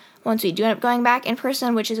changes once we do end up going back in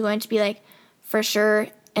person, which is going to be like for sure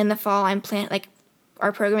in the fall.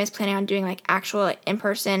 Our program is planning on doing like actual like, in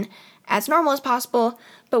person as normal as possible,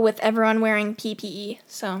 but with everyone wearing PPE.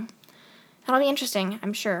 So that'll be interesting,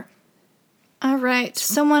 I'm sure. All right.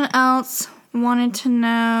 Someone else wanted to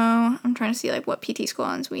know, I'm trying to see like what PT school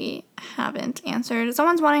ones we haven't answered.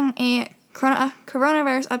 Someone's wanting a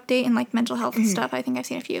coronavirus update and like mental health stuff. I think I've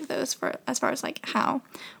seen a few of those for as far as like how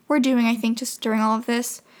we're doing, I think, just during all of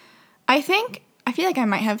this. I feel like I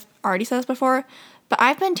might have already said this before, but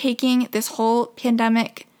I've been taking this whole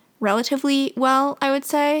pandemic relatively well, I would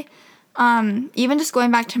say. Even just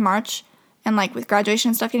going back to March and like with graduation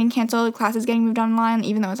and stuff getting canceled, classes getting moved online,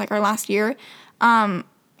 even though it was like our last year.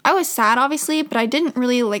 I was sad, obviously, but I didn't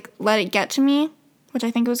really like let it get to me, which I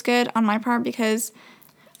think was good on my part because,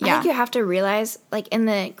 I think you have to realize, like, in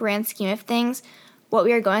the grand scheme of things, what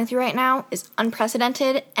we are going through right now is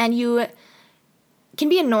unprecedented, and you can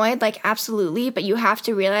be annoyed, like, absolutely, but you have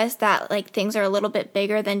to realize that, like, things are a little bit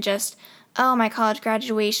bigger than just, oh, my college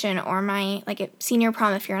graduation or my, like, a senior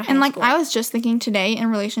prom if you're in high And, like, school. I was just thinking today in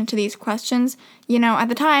relation to these questions, you know, at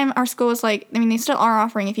the time, our school was like, I mean, they still are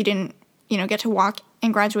offering if you didn't, you know, get to walk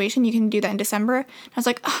in graduation, you can do that in December. And I was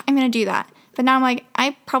like, I'm going to do that. But now I'm like,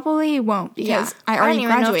 I probably won't because I already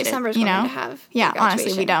graduated, December's you know? going to have Yeah,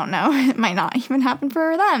 honestly, we don't know. It might not even happen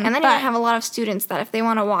for them. And then you're going to have a lot of students that if they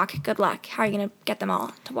want to walk, good luck. How are you going to get them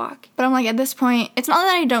all to walk? But I'm like, at this point, it's not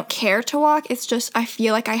that I don't care to walk. It's just I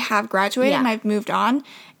feel like I have graduated and I've moved on.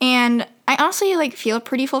 And I honestly, like, feel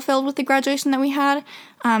pretty fulfilled with the graduation that we had.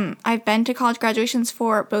 I've been to college graduations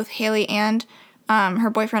for both Haley and her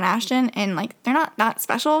boyfriend, Ashton. And, like, they're not that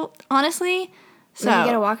special, honestly. So then you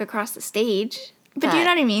get to walk across the stage. But do you know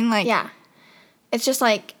what I mean? Like, yeah. It's just,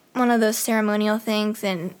 like, one of those ceremonial things.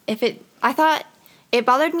 And I thought it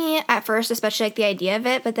bothered me at first, especially, like, the idea of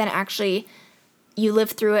it. But then actually you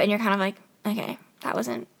live through it and you're kind of like, okay, that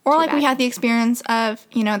wasn't Or, too like, bad. we had the experience of,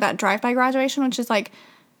 you know, that drive-by graduation, which is, like,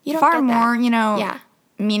 You don't far get that. more, you know, Yeah.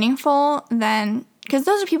 meaningful than... Because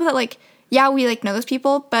those are people that, like, yeah, we, like, know those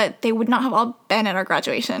people, but they would not have all been at our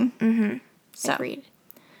graduation. Mm-hmm. So Agreed.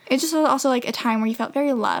 it just was also, like, a time where you felt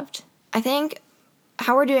very loved. I think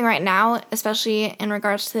how we're doing right now, especially in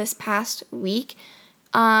regards to this past week,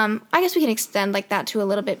 I guess we can extend like that to a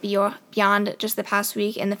little bit beyond just the past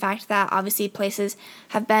week, and the fact that obviously places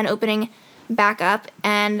have been opening back up,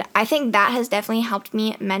 and I think that has definitely helped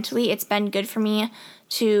me mentally. It's been good for me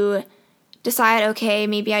to decide, okay,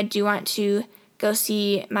 maybe I do want to go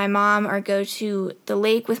see my mom or go to the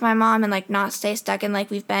lake with my mom and like not stay stuck in like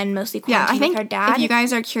we've been mostly quarantined with our dad. If you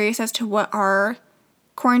guys are curious as to what our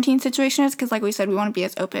quarantine situation is, because like we said, we want to be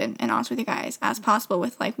as open and honest with you guys as possible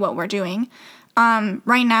with like what we're doing.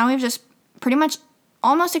 Right now we've just pretty much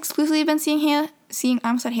almost exclusively been seeing I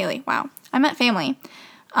almost said Haley. Wow. I meant family.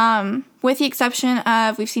 With the exception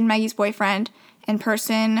of we've seen Maggie's boyfriend in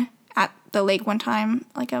person at the lake one time,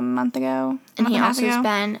 like a month ago. And he also has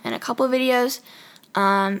been in a couple of videos.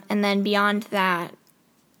 And then beyond that,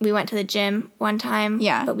 we went to the gym one time.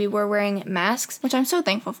 Yeah. But we were wearing masks. Which I'm so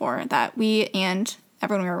thankful for, that we and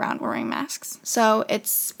everyone we were around were wearing masks. So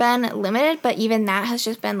it's been limited, but even that has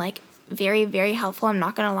just been like very, very helpful. I'm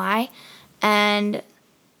not going to lie. And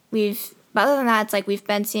but other than that, it's like we've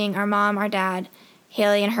been seeing our mom, our dad,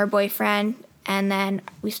 Haley and her boyfriend, and then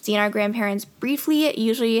we've seen our grandparents briefly.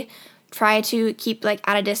 Usually try to keep like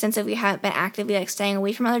at a distance if we haven't been actively like staying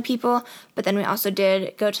away from other people. But then we also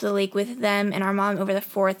did go to the lake with them and our mom over the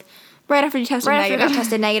 4th. Right after you tested negative. After we got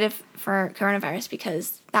tested negative for coronavirus,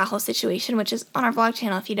 because that whole situation, which is on our vlog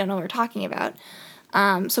channel if you don't know what we're talking about.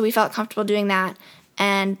 So we felt comfortable doing that,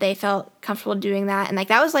 and they felt comfortable doing that. And like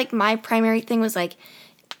that was like my primary thing was like,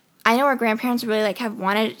 I know our grandparents really like have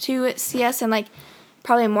wanted to see us, and like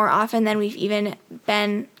probably more often than we've even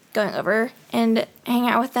been going over and hanging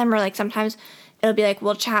out with them, or like sometimes it'll be like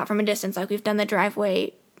we'll chat from a distance, like we've done the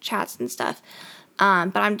driveway chats and stuff.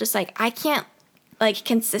 But I'm just like, I can't like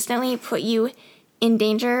consistently put you in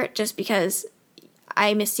danger just because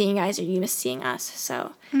I miss seeing you guys or you miss seeing us.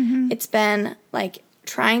 So It's been like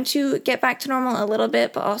trying to get back to normal a little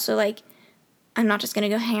bit, but also like I'm not just gonna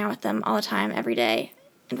go hang out with them all the time every day.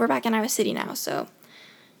 And we're back in Iowa City now, so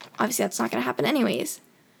obviously that's not going to happen anyways.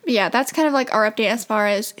 Yeah, that's kind of like our update as far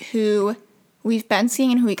as who we've been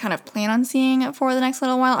seeing and who we kind of plan on seeing for the next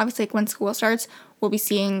little while. Obviously, like when school starts, we'll be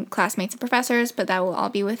seeing classmates and professors, but that will all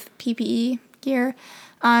be with PPE gear.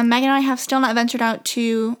 Megan and I have still not ventured out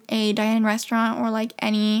to a dine-in restaurant or like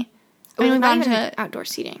any... We've not even outdoor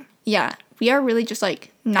seating. Yeah, we are really just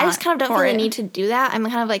like not I just kind of don't feel the need to do that. I'm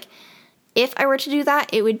kind of like, if I were to do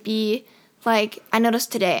that, it would be like, I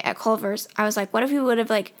noticed today at Culver's, I was like, what if we would have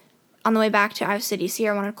like, on the way back to Iowa City,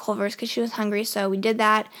 Sierra wanted Culver's because she was hungry, so we did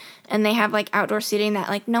that, and they have like outdoor seating that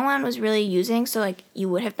like no one was really using, so like you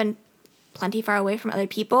would have been plenty far away from other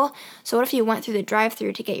people. So what if you went through the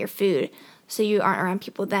drive-thru to get your food, so you aren't around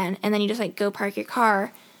people then, and then you just like go park your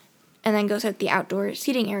car, and then go to the outdoor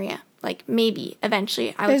seating area? Like maybe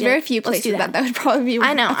eventually I would. There's very few places that would probably be.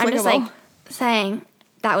 I know. Applicable. I'm just like saying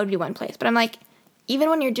that would be one place, but I'm like, even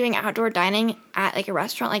when you're doing outdoor dining at like a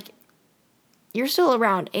restaurant, like you're still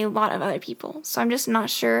around a lot of other people. So I'm just not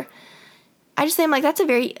sure. I just say I'm like, that's a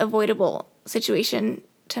very avoidable situation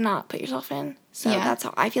to not put yourself in. So That's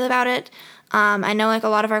how I feel about it. I know like a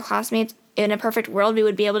lot of our classmates, in a perfect world, we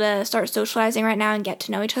would be able to start socializing right now and get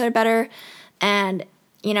to know each other better. And,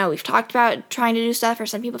 you know, we've talked about trying to do stuff, or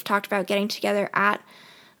some people have talked about getting together at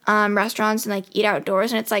restaurants and like eat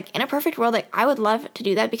outdoors. And it's like, in a perfect world, like I would love to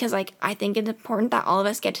do that, because like I think it's important that all of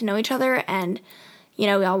us get to know each other, and you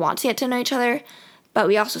know, we all want to get to know each other, but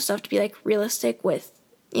we also still have to be like realistic with,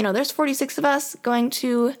 you know, there's 46 of us going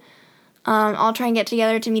to all try and get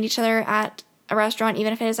together to meet each other at a restaurant,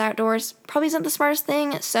 even if it is outdoors. Probably isn't the smartest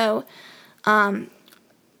thing. So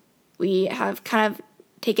we have kind of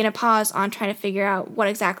taken a pause on trying to figure out what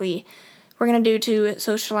exactly we're going to do to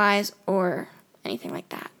socialize or anything like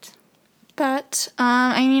that. But,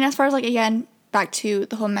 I mean, as far as like, again, back to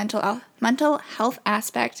the whole mental health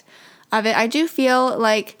aspect of it, I do feel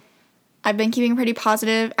like I've been keeping a pretty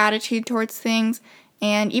positive attitude towards things,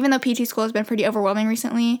 and even though PT school has been pretty overwhelming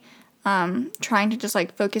recently, trying to just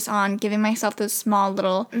like focus on giving myself those small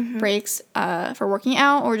little breaks for working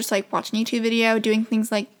out, or just like watching a YouTube video, doing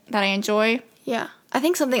things like that I enjoy. Yeah. I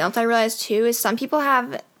think something else I realized too is some people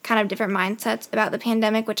have kind of different mindsets about the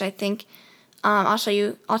pandemic, which I think I'll tell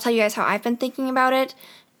you guys how I've been thinking about it,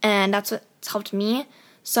 and that's what's helped me.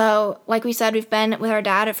 So, like we said, we've been with our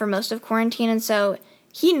dad for most of quarantine, and so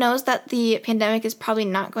he knows that the pandemic is probably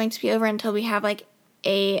not going to be over until we have, like,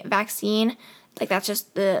 a vaccine. Like, that's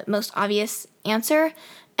just the most obvious answer.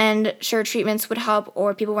 And sure, treatments would help,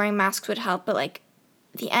 or people wearing masks would help, but, like,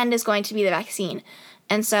 the end is going to be the vaccine.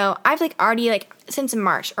 And so I've, like, already, like, since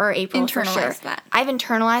March or April, for sure, that. I've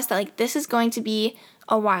internalized that, like, this is going to be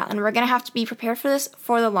a while, and we're going to have to be prepared for this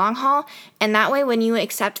for the long haul. And that way, when you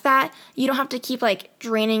accept that, you don't have to keep like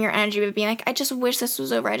draining your energy with being like, I just wish this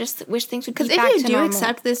was over. I just wish things would be back to normal. Because if you do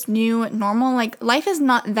accept this new normal, like life is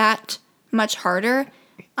not that much harder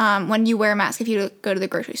when you wear a mask if you go to the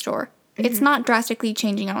grocery store. Mm-hmm. It's not drastically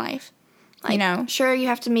changing your life. Like, sure, you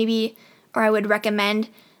have to maybe, or I would recommend,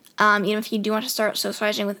 if you do want to start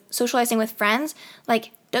socializing with friends,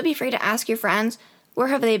 like don't be afraid to ask your friends, where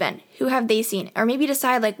have they been? Who have they seen? Or maybe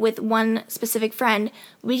decide, like, with one specific friend,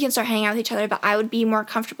 we can start hanging out with each other, but I would be more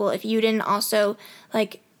comfortable if you didn't also,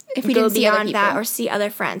 like, if we didn't beyond that or see other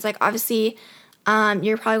friends. Like, obviously,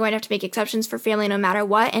 you're probably going to have to make exceptions for family no matter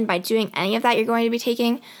what, and by doing any of that, you're going to be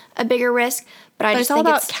taking a bigger risk. But it's all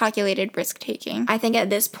about calculated risk-taking. I think at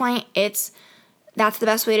this point, that's the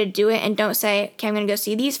best way to do it, and don't say, okay, I'm going to go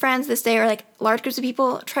see these friends this day, or like large groups of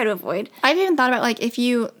people, try to avoid. I've even thought about, like,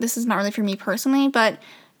 this is not really for me personally, but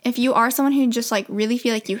if you are someone who just like really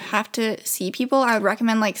feel like you have to see people, I would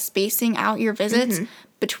recommend like spacing out your visits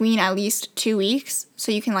between at least 2 weeks.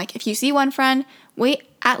 So you can, like, if you see one friend, wait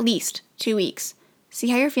at least 2 weeks. See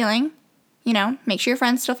how you're feeling, make sure your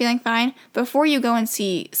friend's still feeling fine before you go and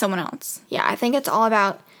see someone else. Yeah, I think it's all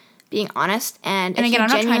about being honest, and again, I'm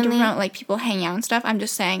not trying to promote like people hanging out and stuff. I'm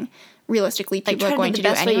just saying realistically, people are going to do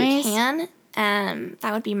it anyways. Way you can.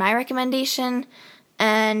 That would be my recommendation.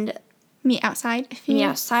 And meet outside.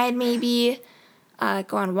 Maybe.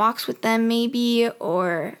 Go on walks with them, maybe.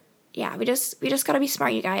 Or yeah, we just gotta be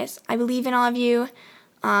smart, you guys. I believe in all of you.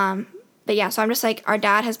 But yeah, so I'm just like, our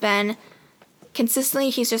dad has been consistently.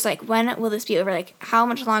 He's just like, when will this be over? Like, how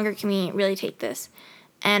much longer can we really take this?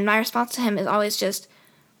 And my response to him is always just,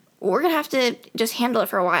 we're going to have to just handle it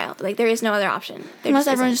for a while. Like, there is no other option. Unless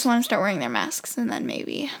everyone just wants to start wearing their masks, and then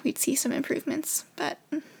maybe we'd see some improvements. But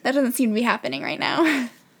that doesn't seem to be happening right now.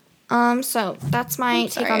 So that's my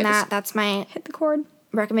take on that. That's my hit the cord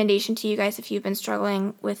recommendation to you guys if you've been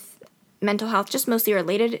struggling with mental health, just mostly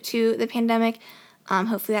related to the pandemic.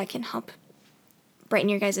 Hopefully that can help brighten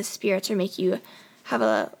your guys' spirits or make you have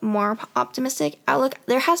a more optimistic outlook.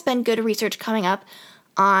 There has been good research coming up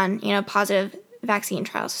on, positive vaccine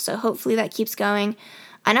trials, so hopefully that keeps going.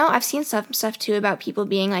 I know I've seen some stuff too about people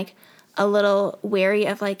being like a little wary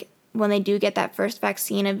of like when they do get that first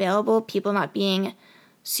vaccine available, people not being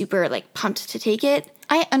super like pumped to take it.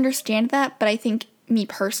 I understand that, but I think me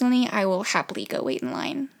personally, I will happily go wait in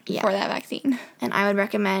line for that vaccine. And I would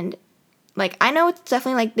recommend, like, I know it's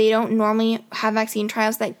definitely like they don't normally have vaccine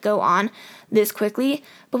trials that go on this quickly,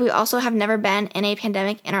 but we also have never been in a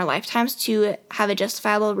pandemic in our lifetimes to have a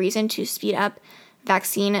justifiable reason to speed up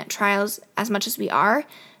vaccine trials as much as we are,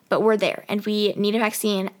 but we're there and we need a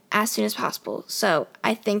vaccine as soon as possible. So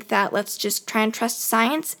I think that let's just try and trust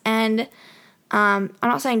science, and I'm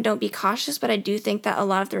not saying don't be cautious, but I do think that a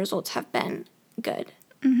lot of the results have been good.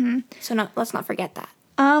 Mm-hmm. So let's not forget that.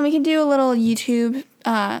 We can do a little YouTube,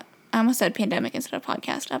 I almost said pandemic instead of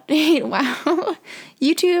podcast update. Wow.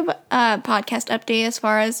 YouTube podcast update as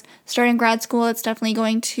far as starting grad school. It's definitely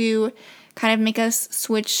going to kind of make us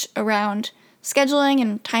switch around scheduling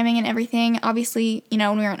and timing and everything. Obviously,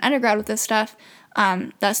 when we were in undergrad with this stuff,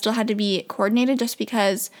 that still had to be coordinated just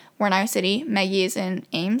because we're in Iowa City, Maggie is in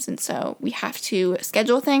Ames, and so we have to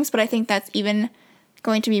schedule things. But I think that's even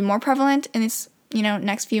going to be more prevalent in this,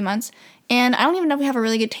 next few months. And I don't even know if we have a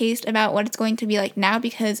really good taste about what it's going to be like now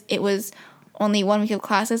because it was only 1 week of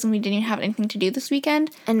classes and we didn't even have anything to do this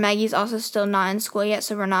weekend. And Maggie's also still not in school yet,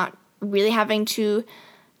 so we're not really having to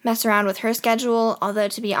mess around with her schedule. Although,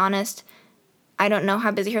 to be honest, I don't know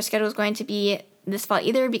how busy her schedule is going to be this fall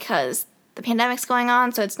either because the pandemic's going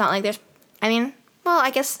on, so it's not like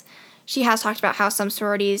I guess she has talked about how some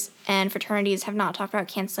sororities and fraternities have not talked about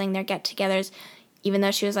canceling their get-togethers, even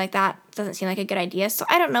though she was like, that doesn't seem like a good idea. So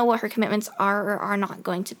I don't know what her commitments are or are not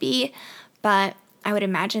going to be, but I would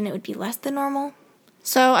imagine it would be less than normal.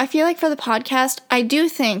 So I feel like for the podcast, I do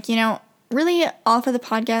think, really all for the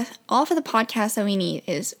podcast that we need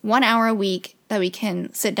is 1 hour a week that we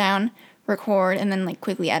can sit down, record, and then like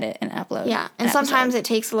quickly edit and upload. Yeah, and sometimes it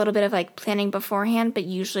takes a little bit of like planning beforehand, but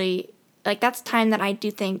usually like that's time that I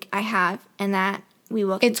do think I have and that we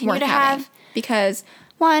will continue to have. Because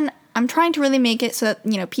one, I'm trying to really make it so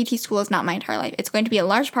that, PT school is not my entire life. It's going to be a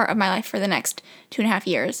large part of my life for the next 2.5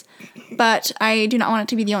 years, but I do not want it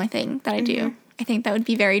to be the only thing that I do. I think that would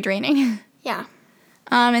be very draining. Yeah.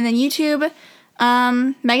 And then YouTube,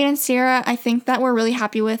 Megan and Sierra, I think that we're really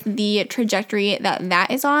happy with the trajectory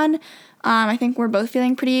that is on. I think we're both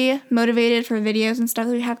feeling pretty motivated for videos and stuff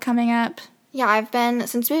that we have coming up. Yeah, I've been,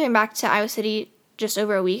 since moving back to Iowa City just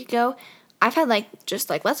over a week ago, I've had let's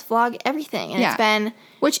vlog everything. And it's been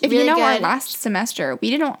Which, if really our good. last semester, we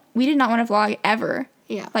did not want to vlog ever.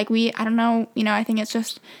 Yeah. Like I don't know, I think it's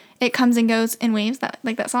just, it comes and goes in waves, that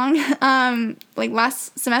song. Like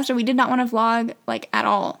last semester, we did not want to vlog, like, at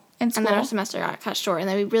all in school. And then our semester got cut short, and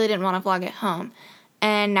then we really didn't want to vlog at home.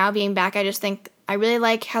 And now being back, I just think I really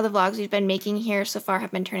like how the vlogs we've been making here so far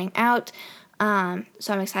have been turning out.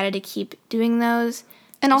 So I'm excited to keep doing those.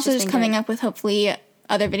 And also just coming up with hopefully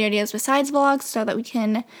other video ideas besides vlogs so that we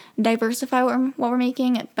can diversify what we're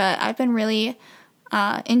making. But I've been really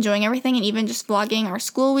enjoying everything, and even just vlogging our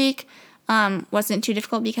school week wasn't too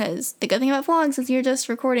difficult, because the good thing about vlogs is you're just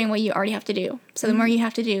recording what you already have to do. So the more you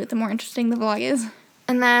have to do, the more interesting the vlog is.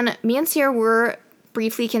 And then me and Sierra were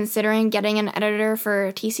briefly considering getting an editor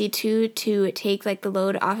for TC2 to take like the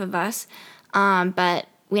load off of us. But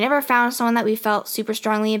we never found someone that we felt super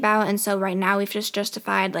strongly about. And so right now we've just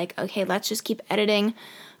justified like, okay, let's just keep editing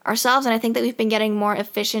ourselves. And I think that we've been getting more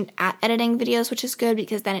efficient at editing videos, which is good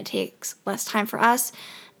because then it takes less time for us.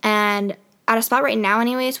 And at a spot right now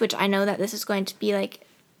anyways, which I know that this is going to be like,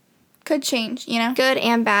 could change, good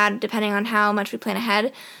and bad depending on how much we plan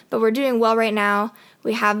ahead. But we're doing well right now.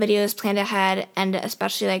 We have videos planned ahead, and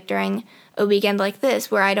especially like during a weekend like this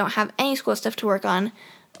where I don't have any school stuff to work on,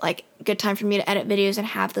 like good time for me to edit videos and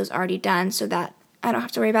have those already done so that I don't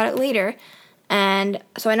have to worry about it later. And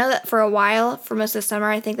so I know that for a while, for most of the summer,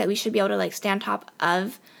 I think that we should be able to like stay on top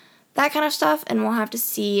of that kind of stuff, and we'll have to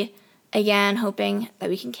see again, hoping that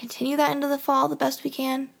we can continue that into the fall the best we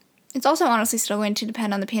can. It's also honestly still going to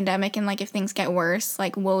depend on the pandemic, and like if things get worse,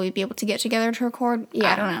 like will we be able to get together to record?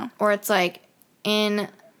 Yeah. I don't know. Or it's like in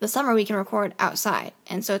the summer we can record outside,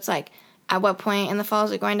 and so it's like at what point in the fall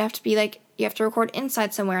is it going to have to be like you have to record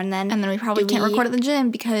inside somewhere, and then we probably can't record at the gym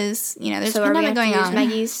because there's a pandemic going on.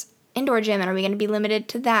 Maggie's indoor gym, and are we going to be limited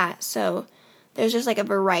to that? So there's just like a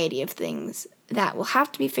variety of things that will have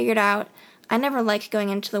to be figured out. I never like going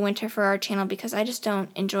into the winter for our channel because I just don't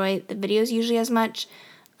enjoy the videos usually as much.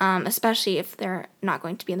 Especially if they're not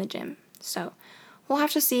going to be in the gym. So we'll have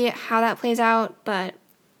to see how that plays out, but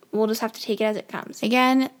we'll just have to take it as it comes.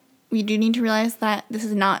 Again, we do need to realize that this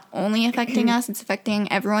is not only affecting us, it's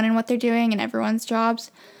affecting everyone in what they're doing and everyone's jobs.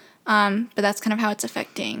 But that's kind of how it's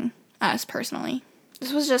affecting us personally.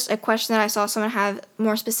 This was just a question that I saw someone have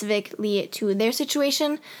more specifically to their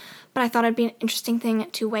situation, but I thought it'd be an interesting thing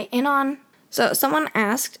to weigh in on. So someone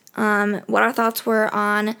asked what our thoughts were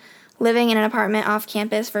on living in an apartment off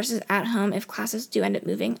campus versus at home if classes do end up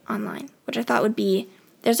moving online, which I thought would be,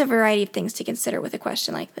 there's a variety of things to consider with a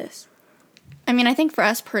question like this. I mean, I think for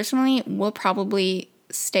us personally, we'll probably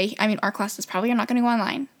stay, our classes probably are not going to go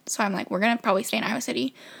online. So I'm like, we're going to probably stay in Iowa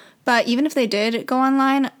City. But even if they did go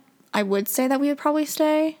online, I would say that we would probably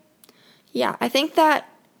stay. Yeah, I think that,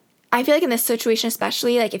 I feel like in this situation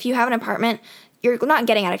especially, like if you have an apartment, you're not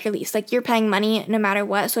getting out of your lease. Like you're paying money no matter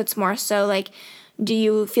what, so it's more so like, do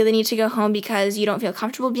you feel the need to go home because you don't feel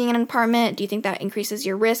comfortable being in an apartment? Do you think that increases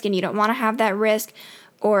your risk and you don't want to have that risk?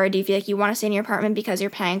 Or do you feel like you want to stay in your apartment because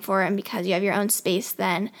you're paying for it and because you have your own space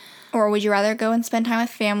then? Or would you rather go and spend time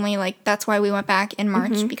with family? Like, that's why we went back in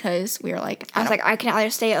March, because we were like... I can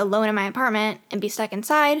either stay alone in my apartment and be stuck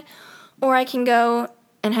inside, or I can go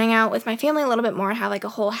and hang out with my family a little bit more and have like a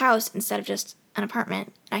whole house instead of just an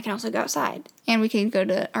apartment. And I can also go outside. And we could go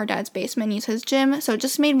to our dad's basement and use his gym. So it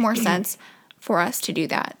just made more sense for us to do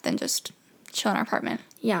that than just chill in our apartment.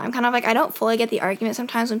 Yeah, I'm kind of like, I don't fully get the argument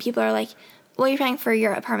sometimes when people are like, well, you're paying for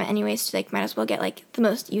your apartment anyways, so like might as well get like the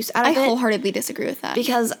most use out of it. I wholeheartedly disagree with that.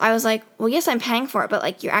 Because I was like, well, yes, I'm paying for it, but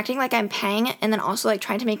like you're acting like I'm paying and then also like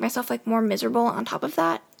trying to make myself like more miserable on top of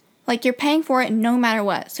that. Like you're paying for it no matter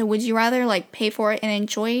what. So would you rather like pay for it and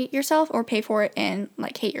enjoy yourself or pay for it and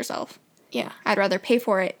like hate yourself? Yeah. I'd rather pay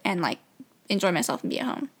for it and like enjoy myself and be at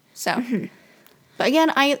home. So... But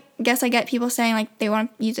again, I guess I get people saying, like, they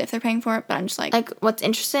want to use it if they're paying for it, but I'm just like... Like, what's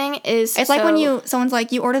interesting is... It's like when someone's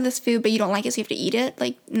like, you order this food, but you don't like it, so you have to eat it.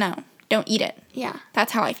 Like, no, don't eat it. Yeah.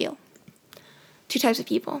 That's how I feel. Two types of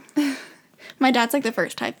people. My dad's like the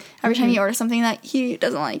first type. Every time he orders something that he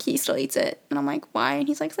doesn't like, he still eats it. And I'm like, why? And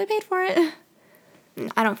he's like, 'cause I paid for it.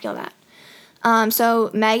 I don't feel that.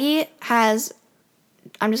 So Maggie has...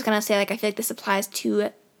 I'm just going to say, like, I feel like this applies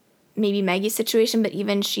to... maybe Maggie's situation, but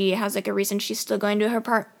even she has like a reason she's still going to her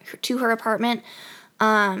apartment,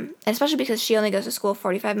 especially because she only goes to school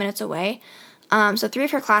 45 minutes away. So 3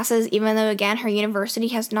 of her classes, even though again her university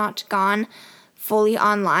has not gone fully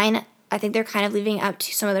online, I think they're kind of leaving it up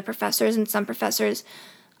to some of the professors, and some professors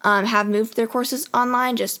have moved their courses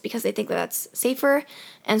online just because they think that that's safer.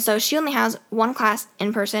 And so she only has 1 class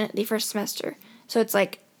in person the first semester. So it's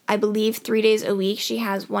like, I believe 3 days a week she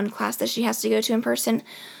has 1 class that she has to go to in person.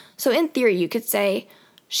 So in theory, you could say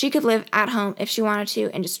she could live at home if she wanted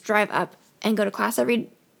to and just drive up and go to class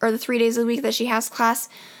every or the 3 days a week that she has class.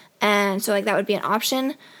 And so, like, that would be an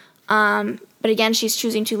option. But again, she's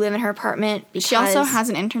choosing to live in her apartment because... She also has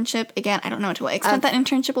an internship. Again, I don't know to what extent that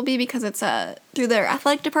internship will be because it's through their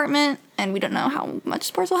athletic department, and we don't know how much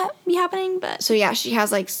sports will be happening, but... So, yeah, she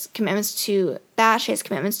has, like, commitments to that. She has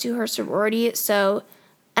commitments to her sorority. So,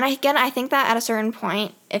 and I think that at a certain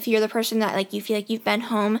point, if you're the person that, like, you feel like you've been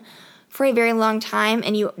home for a very long time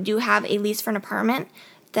and you do have a lease for an apartment,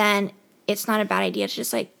 then it's not a bad idea to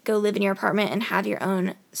just, like, go live in your apartment and have your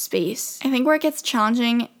own space. I think where it gets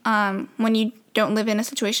challenging, when you don't live in a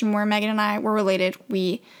situation where Megan and I were related,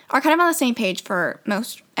 we are kind of on the same page for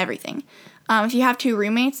most everything. If you have 2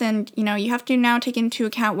 roommates and, you know, you have to now take into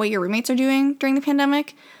account what your roommates are doing during the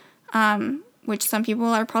pandemic, which some people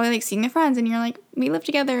are probably, like, seeing their friends, and you're like, we live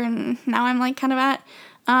together, and now I'm, like, kind of at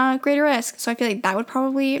greater risk. So I feel like that would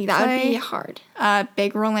probably Would be hard. A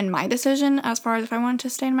big role in my decision as far as if I wanted to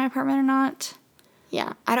stay in my apartment or not.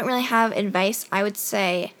 Yeah, I don't really have advice. I would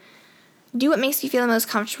say do what makes you feel the most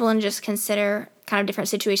comfortable and just consider kind of different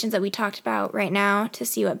situations that we talked about right now to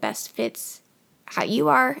see what best fits how you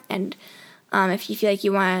are. And if you feel like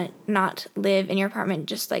you want to not live in your apartment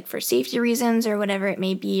just like for safety reasons or whatever it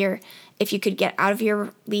may be, or if you could get out of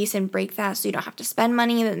your lease and break that so you don't have to spend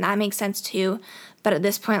money, then that makes sense too. But at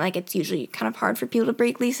this point, like, it's usually kind of hard for people to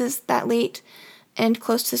break leases that late and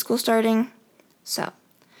close to school starting. So,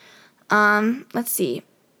 let's see.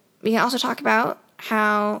 We can also talk about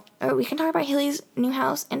Haley's new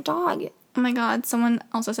house and dog. Oh my god, someone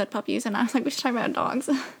also said puppies, and I was like, we should talk about dogs.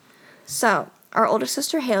 So, our older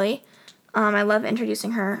sister, Haley, I love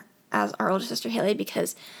introducing her as our older sister, Haley,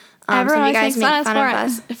 because some of you guys make fun of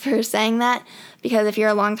us for saying that, because if you're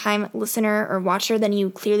a longtime listener or watcher, then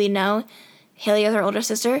you clearly know Haley is our older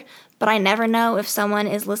sister, but I never know if someone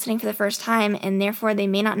is listening for the first time, and therefore they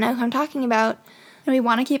may not know who I'm talking about. And we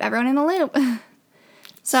want to keep everyone in the loop.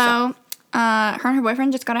 So, her and her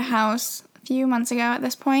boyfriend just got a house a few months ago at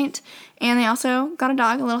this point, and they also got a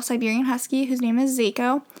dog, a little Siberian Husky, whose name is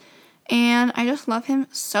Zako, and I just love him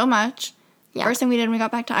so much. Yeah. First thing we did when we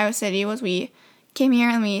got back to Iowa City was we came here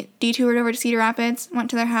and we detoured over to Cedar Rapids,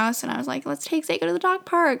 went to their house, and I was like, let's take Zako to the dog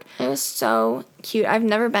park. It was so cute. I've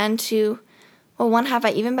never been to, have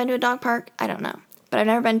I even been to a dog park? I don't know. But I've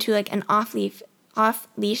never been to, like, an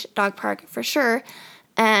off-leash dog park for sure,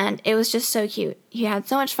 and it was just so cute. He had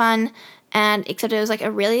so much fun, and except it was, like,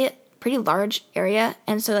 a really pretty large area,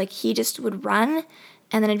 and so, like, he just would run,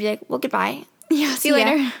 and then it'd be like, well, goodbye. Yeah, see you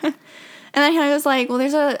later. And then Haley was like, well,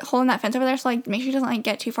 there's a hole in that fence over there, so, like, make sure he doesn't, like,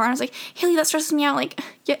 get too far. And I was like, Haley, that stresses me out. Like,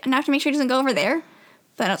 and I have to make sure he doesn't go over there.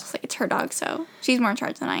 But I was just like, it's her dog, so she's more in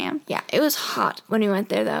charge than I am. Yeah, it was hot when we went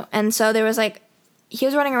there, though. And so there was, like, he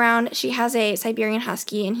was running around. She has a Siberian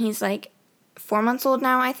Husky, and he's, like, 4 months old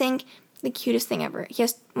now, I think. The cutest thing ever. He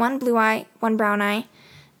has one blue eye, one brown eye,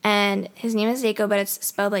 and his name is Zako, but it's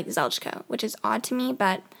spelled like Zelchko, which is odd to me,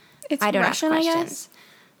 but it's I don't Russian, ask questions.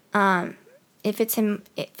 It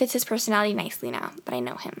fits his personality nicely now, but I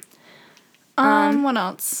know him. What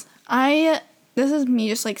else? This is me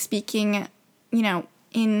just, like, speaking, you know,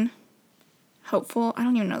 in hopeful, I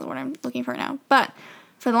don't even know the word I'm looking for now, but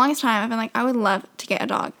for the longest time, I've been like, I would love to get a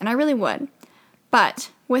dog, and I really would,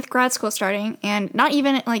 but with grad school starting, and not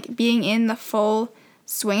even, like, being in the full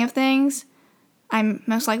swing of things, I'm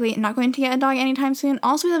most likely not going to get a dog anytime soon.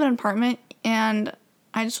 Also, we live in an apartment, and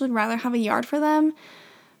I just would rather have a yard for them.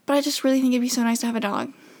 But I just really think it'd be so nice to have a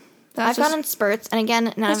dog. I've gone in spurts, and again,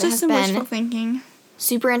 none of it has been wishful thinking.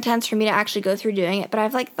 Super intense for me to actually go through doing it. But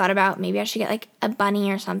I've, like, thought about maybe I should get, like, a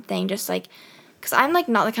bunny or something, just, like, because I'm, like,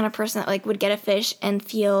 not the kind of person that, like, would get a fish and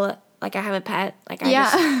feel like I have a pet. Like,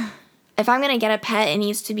 if I'm gonna get a pet, it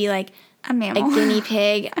needs to be, like, a mammal, a guinea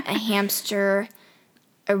pig, a hamster,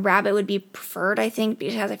 a rabbit would be preferred, I think,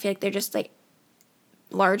 because I feel like they're just, like,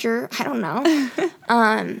 larger. I don't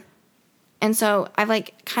know. And so I've,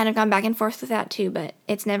 like, kind of gone back and forth with that, too, but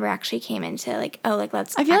it's never actually came into, like, oh, like,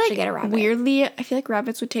 let's actually get a rabbit. Weirdly, I feel like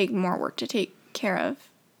rabbits would take more work to take care of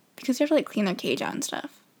because you have to, like, clean their cage out and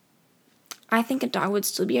stuff. I think a dog would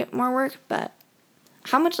still be more work, but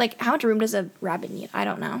how much room does a rabbit need? I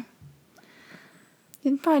don't know.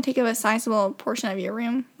 It'd probably take up a sizable portion of your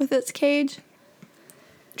room with its cage.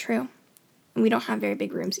 True. We don't have very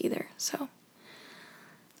big rooms either, so.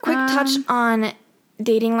 Quick touch on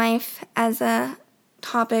dating life as a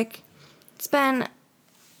topic. It's been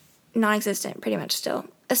non-existent pretty much still.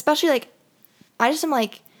 Especially, like, I just am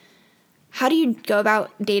like, how do you go about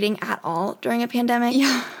dating at all during a pandemic?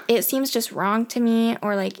 Yeah. It seems just wrong to me,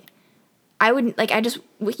 or, like, I wouldn't, like,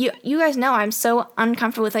 you guys know I'm so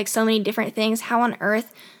uncomfortable with, like, so many different things. How on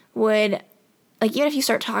earth would, like, even if you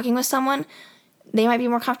start talking with someone, they might be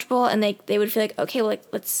more comfortable and they would feel like, okay, well, like,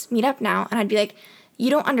 let's meet up now. And I'd be like, you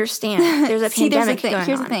don't understand. There's a pandemic going on.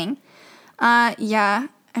 Here's the thing. Yeah,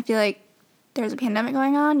 I feel like there's a pandemic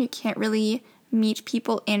going on. You can't really meet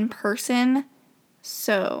people in person.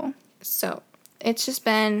 So it's just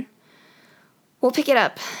been, we'll pick it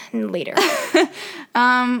up later.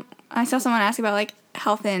 I saw someone ask about like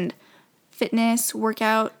health and fitness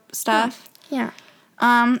workout stuff. Yeah.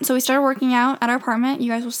 So we started working out at our apartment. You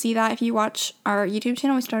guys will see that if you watch our YouTube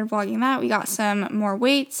channel. We started vlogging that. We got some more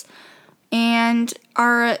weights. And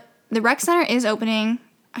the rec center is opening,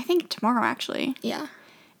 I think, tomorrow, actually. Yeah.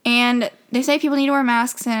 And they say people need to wear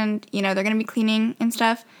masks and, you know, they're going to be cleaning and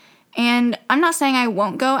stuff. And I'm not saying I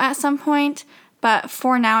won't go at some point, but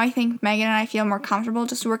for now, I think Megan and I feel more comfortable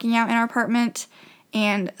just working out in our apartment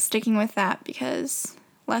and sticking with that because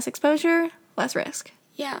less exposure, less risk.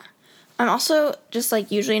 Yeah. I'm also just,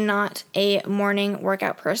 like, usually not a morning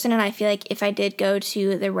workout person, and I feel like if I did go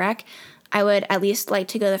to the rec, I would at least like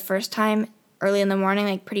to go the first time early in the morning,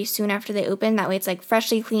 like pretty soon after they open. That way it's, like,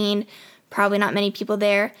 freshly cleaned, probably not many people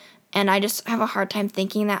there, and I just have a hard time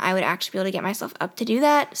thinking that I would actually be able to get myself up to do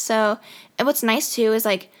that. So, and what's nice, too, is,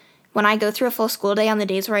 like, when I go through a full school day on the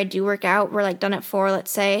days where I do work out, we're, like, done at 4,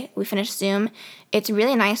 let's say, we finish Zoom, it's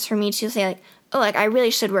really nice for me to say, like, oh, like, I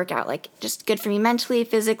really should work out, like, just good for me mentally,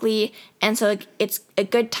 physically, and so like, it's a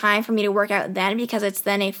good time for me to work out then because it's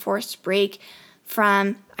then a forced break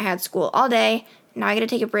from I had school all day, now I get to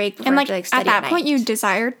take a break before and I have to, like, study at that at point, night. you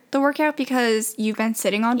desired the workout because you've been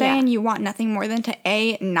sitting all day and you want nothing more than to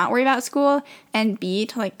A, not worry about school, and B,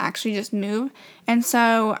 to, like, actually just move. And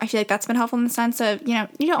so I feel like that's been helpful in the sense of, you know,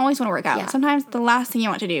 you don't always want to work out. Yeah. Sometimes the last thing you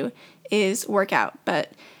want to do is work out.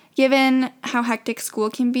 But given how hectic school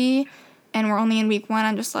can be, and we're only in week 1,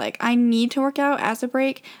 I'm just like, I need to work out as a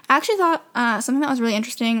break. I actually thought something that was really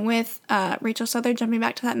interesting with Rachel Southard, jumping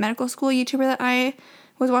back to that medical school YouTuber that I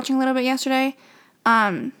was watching a little bit yesterday.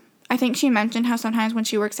 I think she mentioned how sometimes when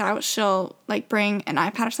she works out, she'll, like, bring an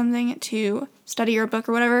iPad or something to study or a book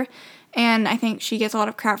or whatever. And I think she gets a lot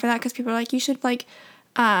of crap for that because people are like, you should, like,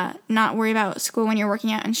 not worry about school when you're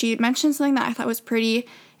working out. And she mentioned something that I thought was pretty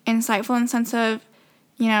insightful in the sense of,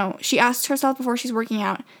 you know, she asked herself before she's working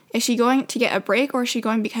out, is she going to get a break or is she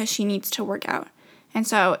going because she needs to work out? And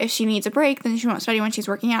so if she needs a break, then she won't study when she's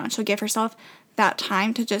working out and she'll give herself that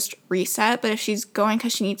time to just reset. But if she's going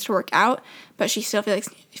because she needs to work out, but she still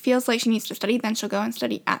feels like she needs to study, then she'll go and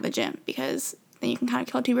study at the gym because then you can kind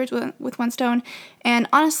of kill 2 birds with one stone. And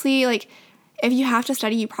honestly, like, if you have to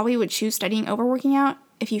study, you probably would choose studying over working out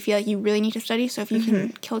if you feel like you really need to study. So if you can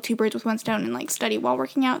kill 2 birds with one stone and, like, study while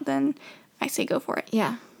working out, then I say go for it.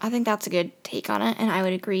 Yeah, I think that's a good take on it, and I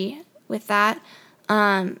would agree with that.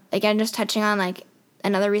 Again, just touching on, like,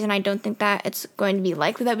 another reason I don't think that it's going to be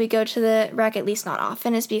likely that we go to the rec, at least not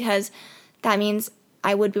often, is because that means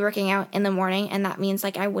I would be working out in the morning, and that means,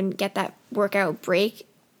 like, I wouldn't get that workout break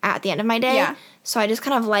at the end of my day. Yeah. So I just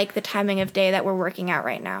kind of like the timing of day that we're working out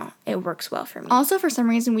right now. It works well for me. Also, for some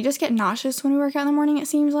reason, we just get nauseous when we work out in the morning, it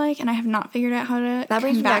seems like, and I have not figured out how to That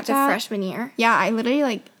brings me back to that. freshman year. Yeah, I literally,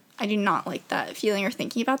 like, I do not like that feeling or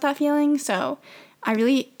thinking about that feeling, so I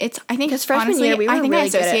think Because freshman honestly, year, we were I think really I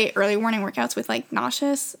good at- associate early morning workouts with, like,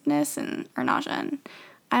 nauseousness or nausea, and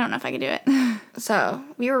I don't know if I could do it. So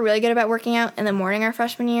we were really good about working out in the morning our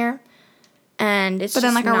freshman year, and it's But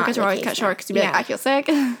then, just like, our not workouts the were always case cut now. short because you'd be like, I feel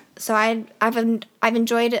sick. So I've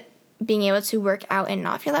enjoyed being able to work out and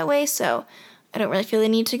not feel that way, so I don't really feel the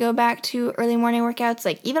need to go back to early morning workouts.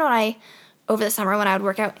 Like, even over the summer when I would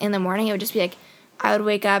work out in the morning, it would just be like, I would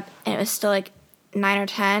wake up and it was still like 9 or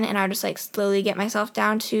 10, and I would just, like, slowly get myself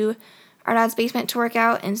down to our dad's basement to work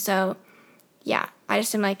out. And so, yeah, I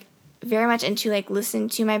just am, like, very much into, like, listening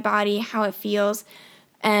to my body, how it feels.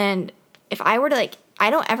 And if I were to, like,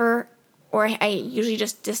 I usually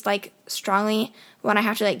just dislike strongly when I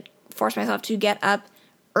have to, like, force myself to get up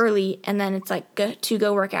early and then it's, like,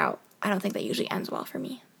 go work out. I don't think that usually ends well for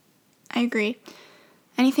me. I agree.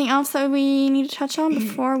 Anything else that we need to touch on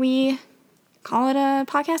before we call it a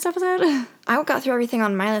podcast episode? I got through everything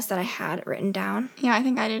on my list that I had written down. Yeah, I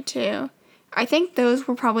think I did too. I think those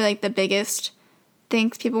were probably, like, the biggest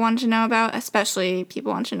things people wanted to know about, especially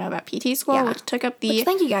people wanted to know about PT school, Yeah. which took up the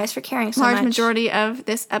Thank you guys for caring so large much. majority of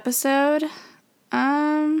this episode.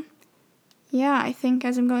 Yeah, I think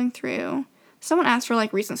as I'm going through, someone asked for,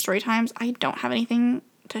 like, recent story times. I don't have anything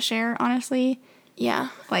to share, honestly. Yeah.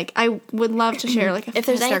 Like, I would love to share, like, a If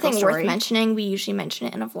there's hysterical anything story. worth mentioning, we usually mention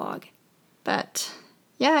it in a vlog. But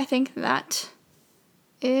yeah, I think that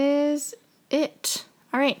is it.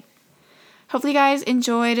 All right. Hopefully you guys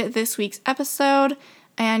enjoyed this week's episode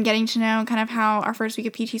and getting to know kind of how our first week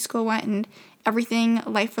of PT school went and everything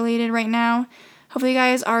life related right now. hopefully you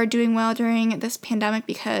guys are doing well during this pandemic,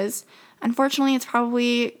 because unfortunately it's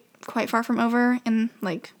probably quite far from over in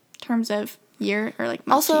like terms of year or like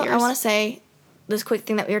months. Also, to years. I want to say this quick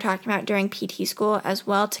thing that we were talking about during PT school as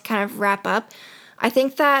well to kind of wrap up. I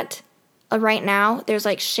think that right now there's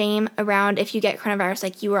like shame around if you get coronavirus,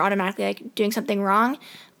 like you were automatically like doing something wrong,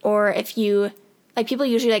 or if you like people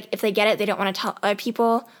usually like if they get it they don't want to tell other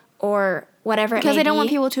people or whatever because it may they don't be. want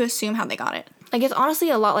people to assume how they got it. Like it's honestly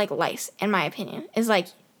a lot like lice, in my opinion. Is like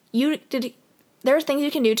there are things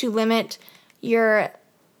you can do to limit your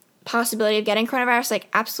possibility of getting coronavirus, like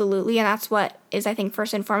absolutely, and that's what is I think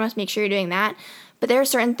first and foremost, make sure you're doing that. But there are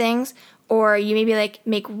certain things, or you maybe like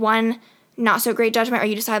make one not so great judgment, or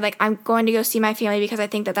you decide like I'm going to go see my family because I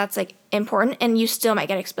think that that's like important, and you still might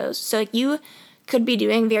get exposed. So like you could be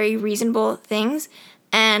doing very reasonable things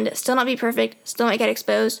and still not be perfect, still might get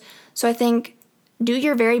exposed. So I think do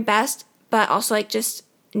your very best, but also like just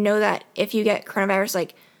know that if you get coronavirus,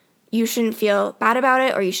 like you shouldn't feel bad about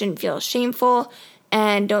it, or you shouldn't feel shameful,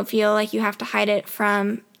 and don't feel like you have to hide it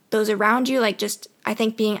from those around you. Like just I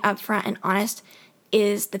think being upfront and honest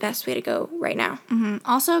is the best way to go right now. Mm-hmm.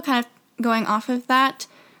 Also, kind of going off of that,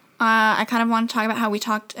 I kind of want to talk about how we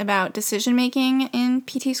talked about decision making in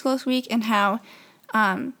PT school this week, and how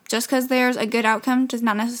just because there's a good outcome does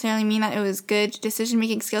not necessarily mean that it was good decision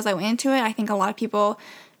making skills that went into it. I think a lot of people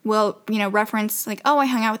will, reference like, oh, I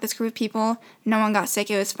hung out with this group of people, no one got sick,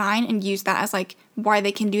 it was fine, and use that as like why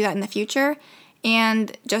they can do that in the future.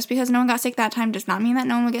 And just because no one got sick that time does not mean that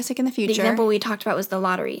no one will get sick in the future. The example we talked about was the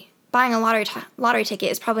lottery. Buying a lottery ticket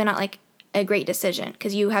is probably not like a great decision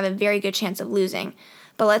because you have a very good chance of losing.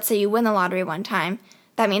 But let's say you win the lottery one time.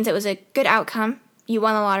 That means it was a good outcome. You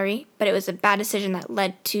won the lottery, but it was a bad decision that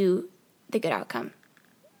led to the good outcome.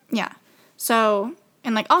 Yeah. So,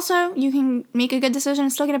 and like also you can make a good decision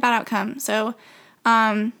and still get a bad outcome. So,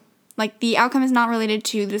 like the outcome is not related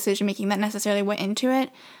to the decision making that necessarily went into it.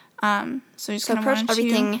 So just kind of approach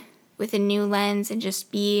everything with a new lens and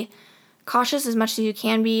just be cautious as much as you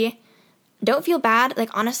can be. Don't feel bad.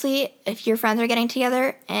 Like honestly, if your friends are getting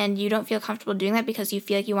together and you don't feel comfortable doing that because you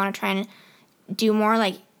feel like you want to try and do more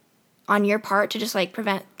like on your part to just like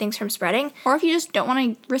prevent things from spreading, or if you just don't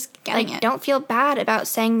want to risk getting it, don't feel bad about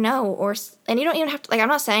saying no. And you don't even have to, like, I'm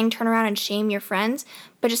not saying turn around and shame your friends,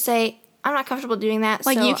 but just say I'm not comfortable doing that.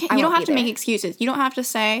 Like so you don't have to make excuses. You don't have to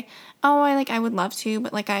say, oh, I would love to,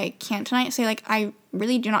 but like I can't tonight. Say like I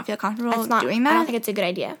really do not feel comfortable doing that. I don't think it's a good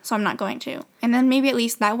idea. So I'm not going to. And then maybe at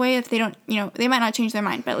least that way, if they don't, they might not change their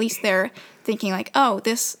mind, but at least they're thinking like, oh,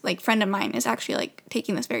 this like friend of mine is actually like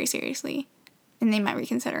taking this very seriously, and they might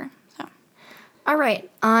reconsider. So, all right.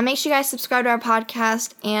 Make sure you guys subscribe to our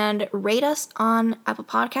podcast and rate us on Apple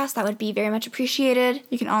Podcasts. That would be very much appreciated.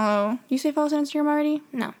 You can you say follow us on Instagram already?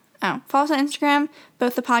 No. Oh, follow us on Instagram,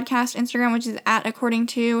 both the podcast Instagram, which is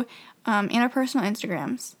 @according_to, and our personal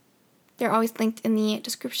Instagrams. They're always linked in the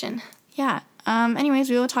description. Yeah.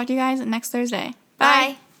 Anyways, we will talk to you guys next Thursday.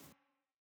 Bye.